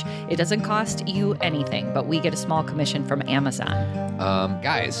homepage. It doesn't cost you anything, but we get a small commission from Amazon.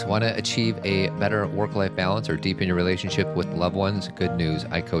 Guys, want to achieve a better work-life balance or deepen your relationship with loved ones? Good news.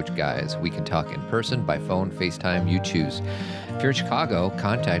 I coach guys. We can talk in person, by phone, FaceTime, you choose. If you're in Chicago,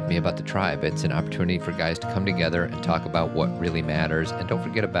 contact me about the Tribe. It's an opportunity for guys to come together and talk about what really matters. And don't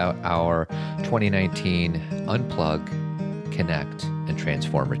forget about our 2019 Unplug, Connect, and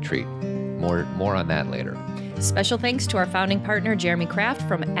Transform retreat. More on that later. Special thanks to our founding partner, Jeremy Kraft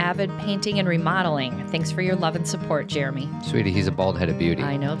from Avid Painting and Remodeling. Thanks for your love and support, Jeremy. Sweetie, he's a bald-headed beauty.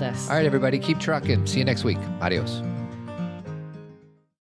 I know this. All right, everybody, keep trucking. See you next week. Adios.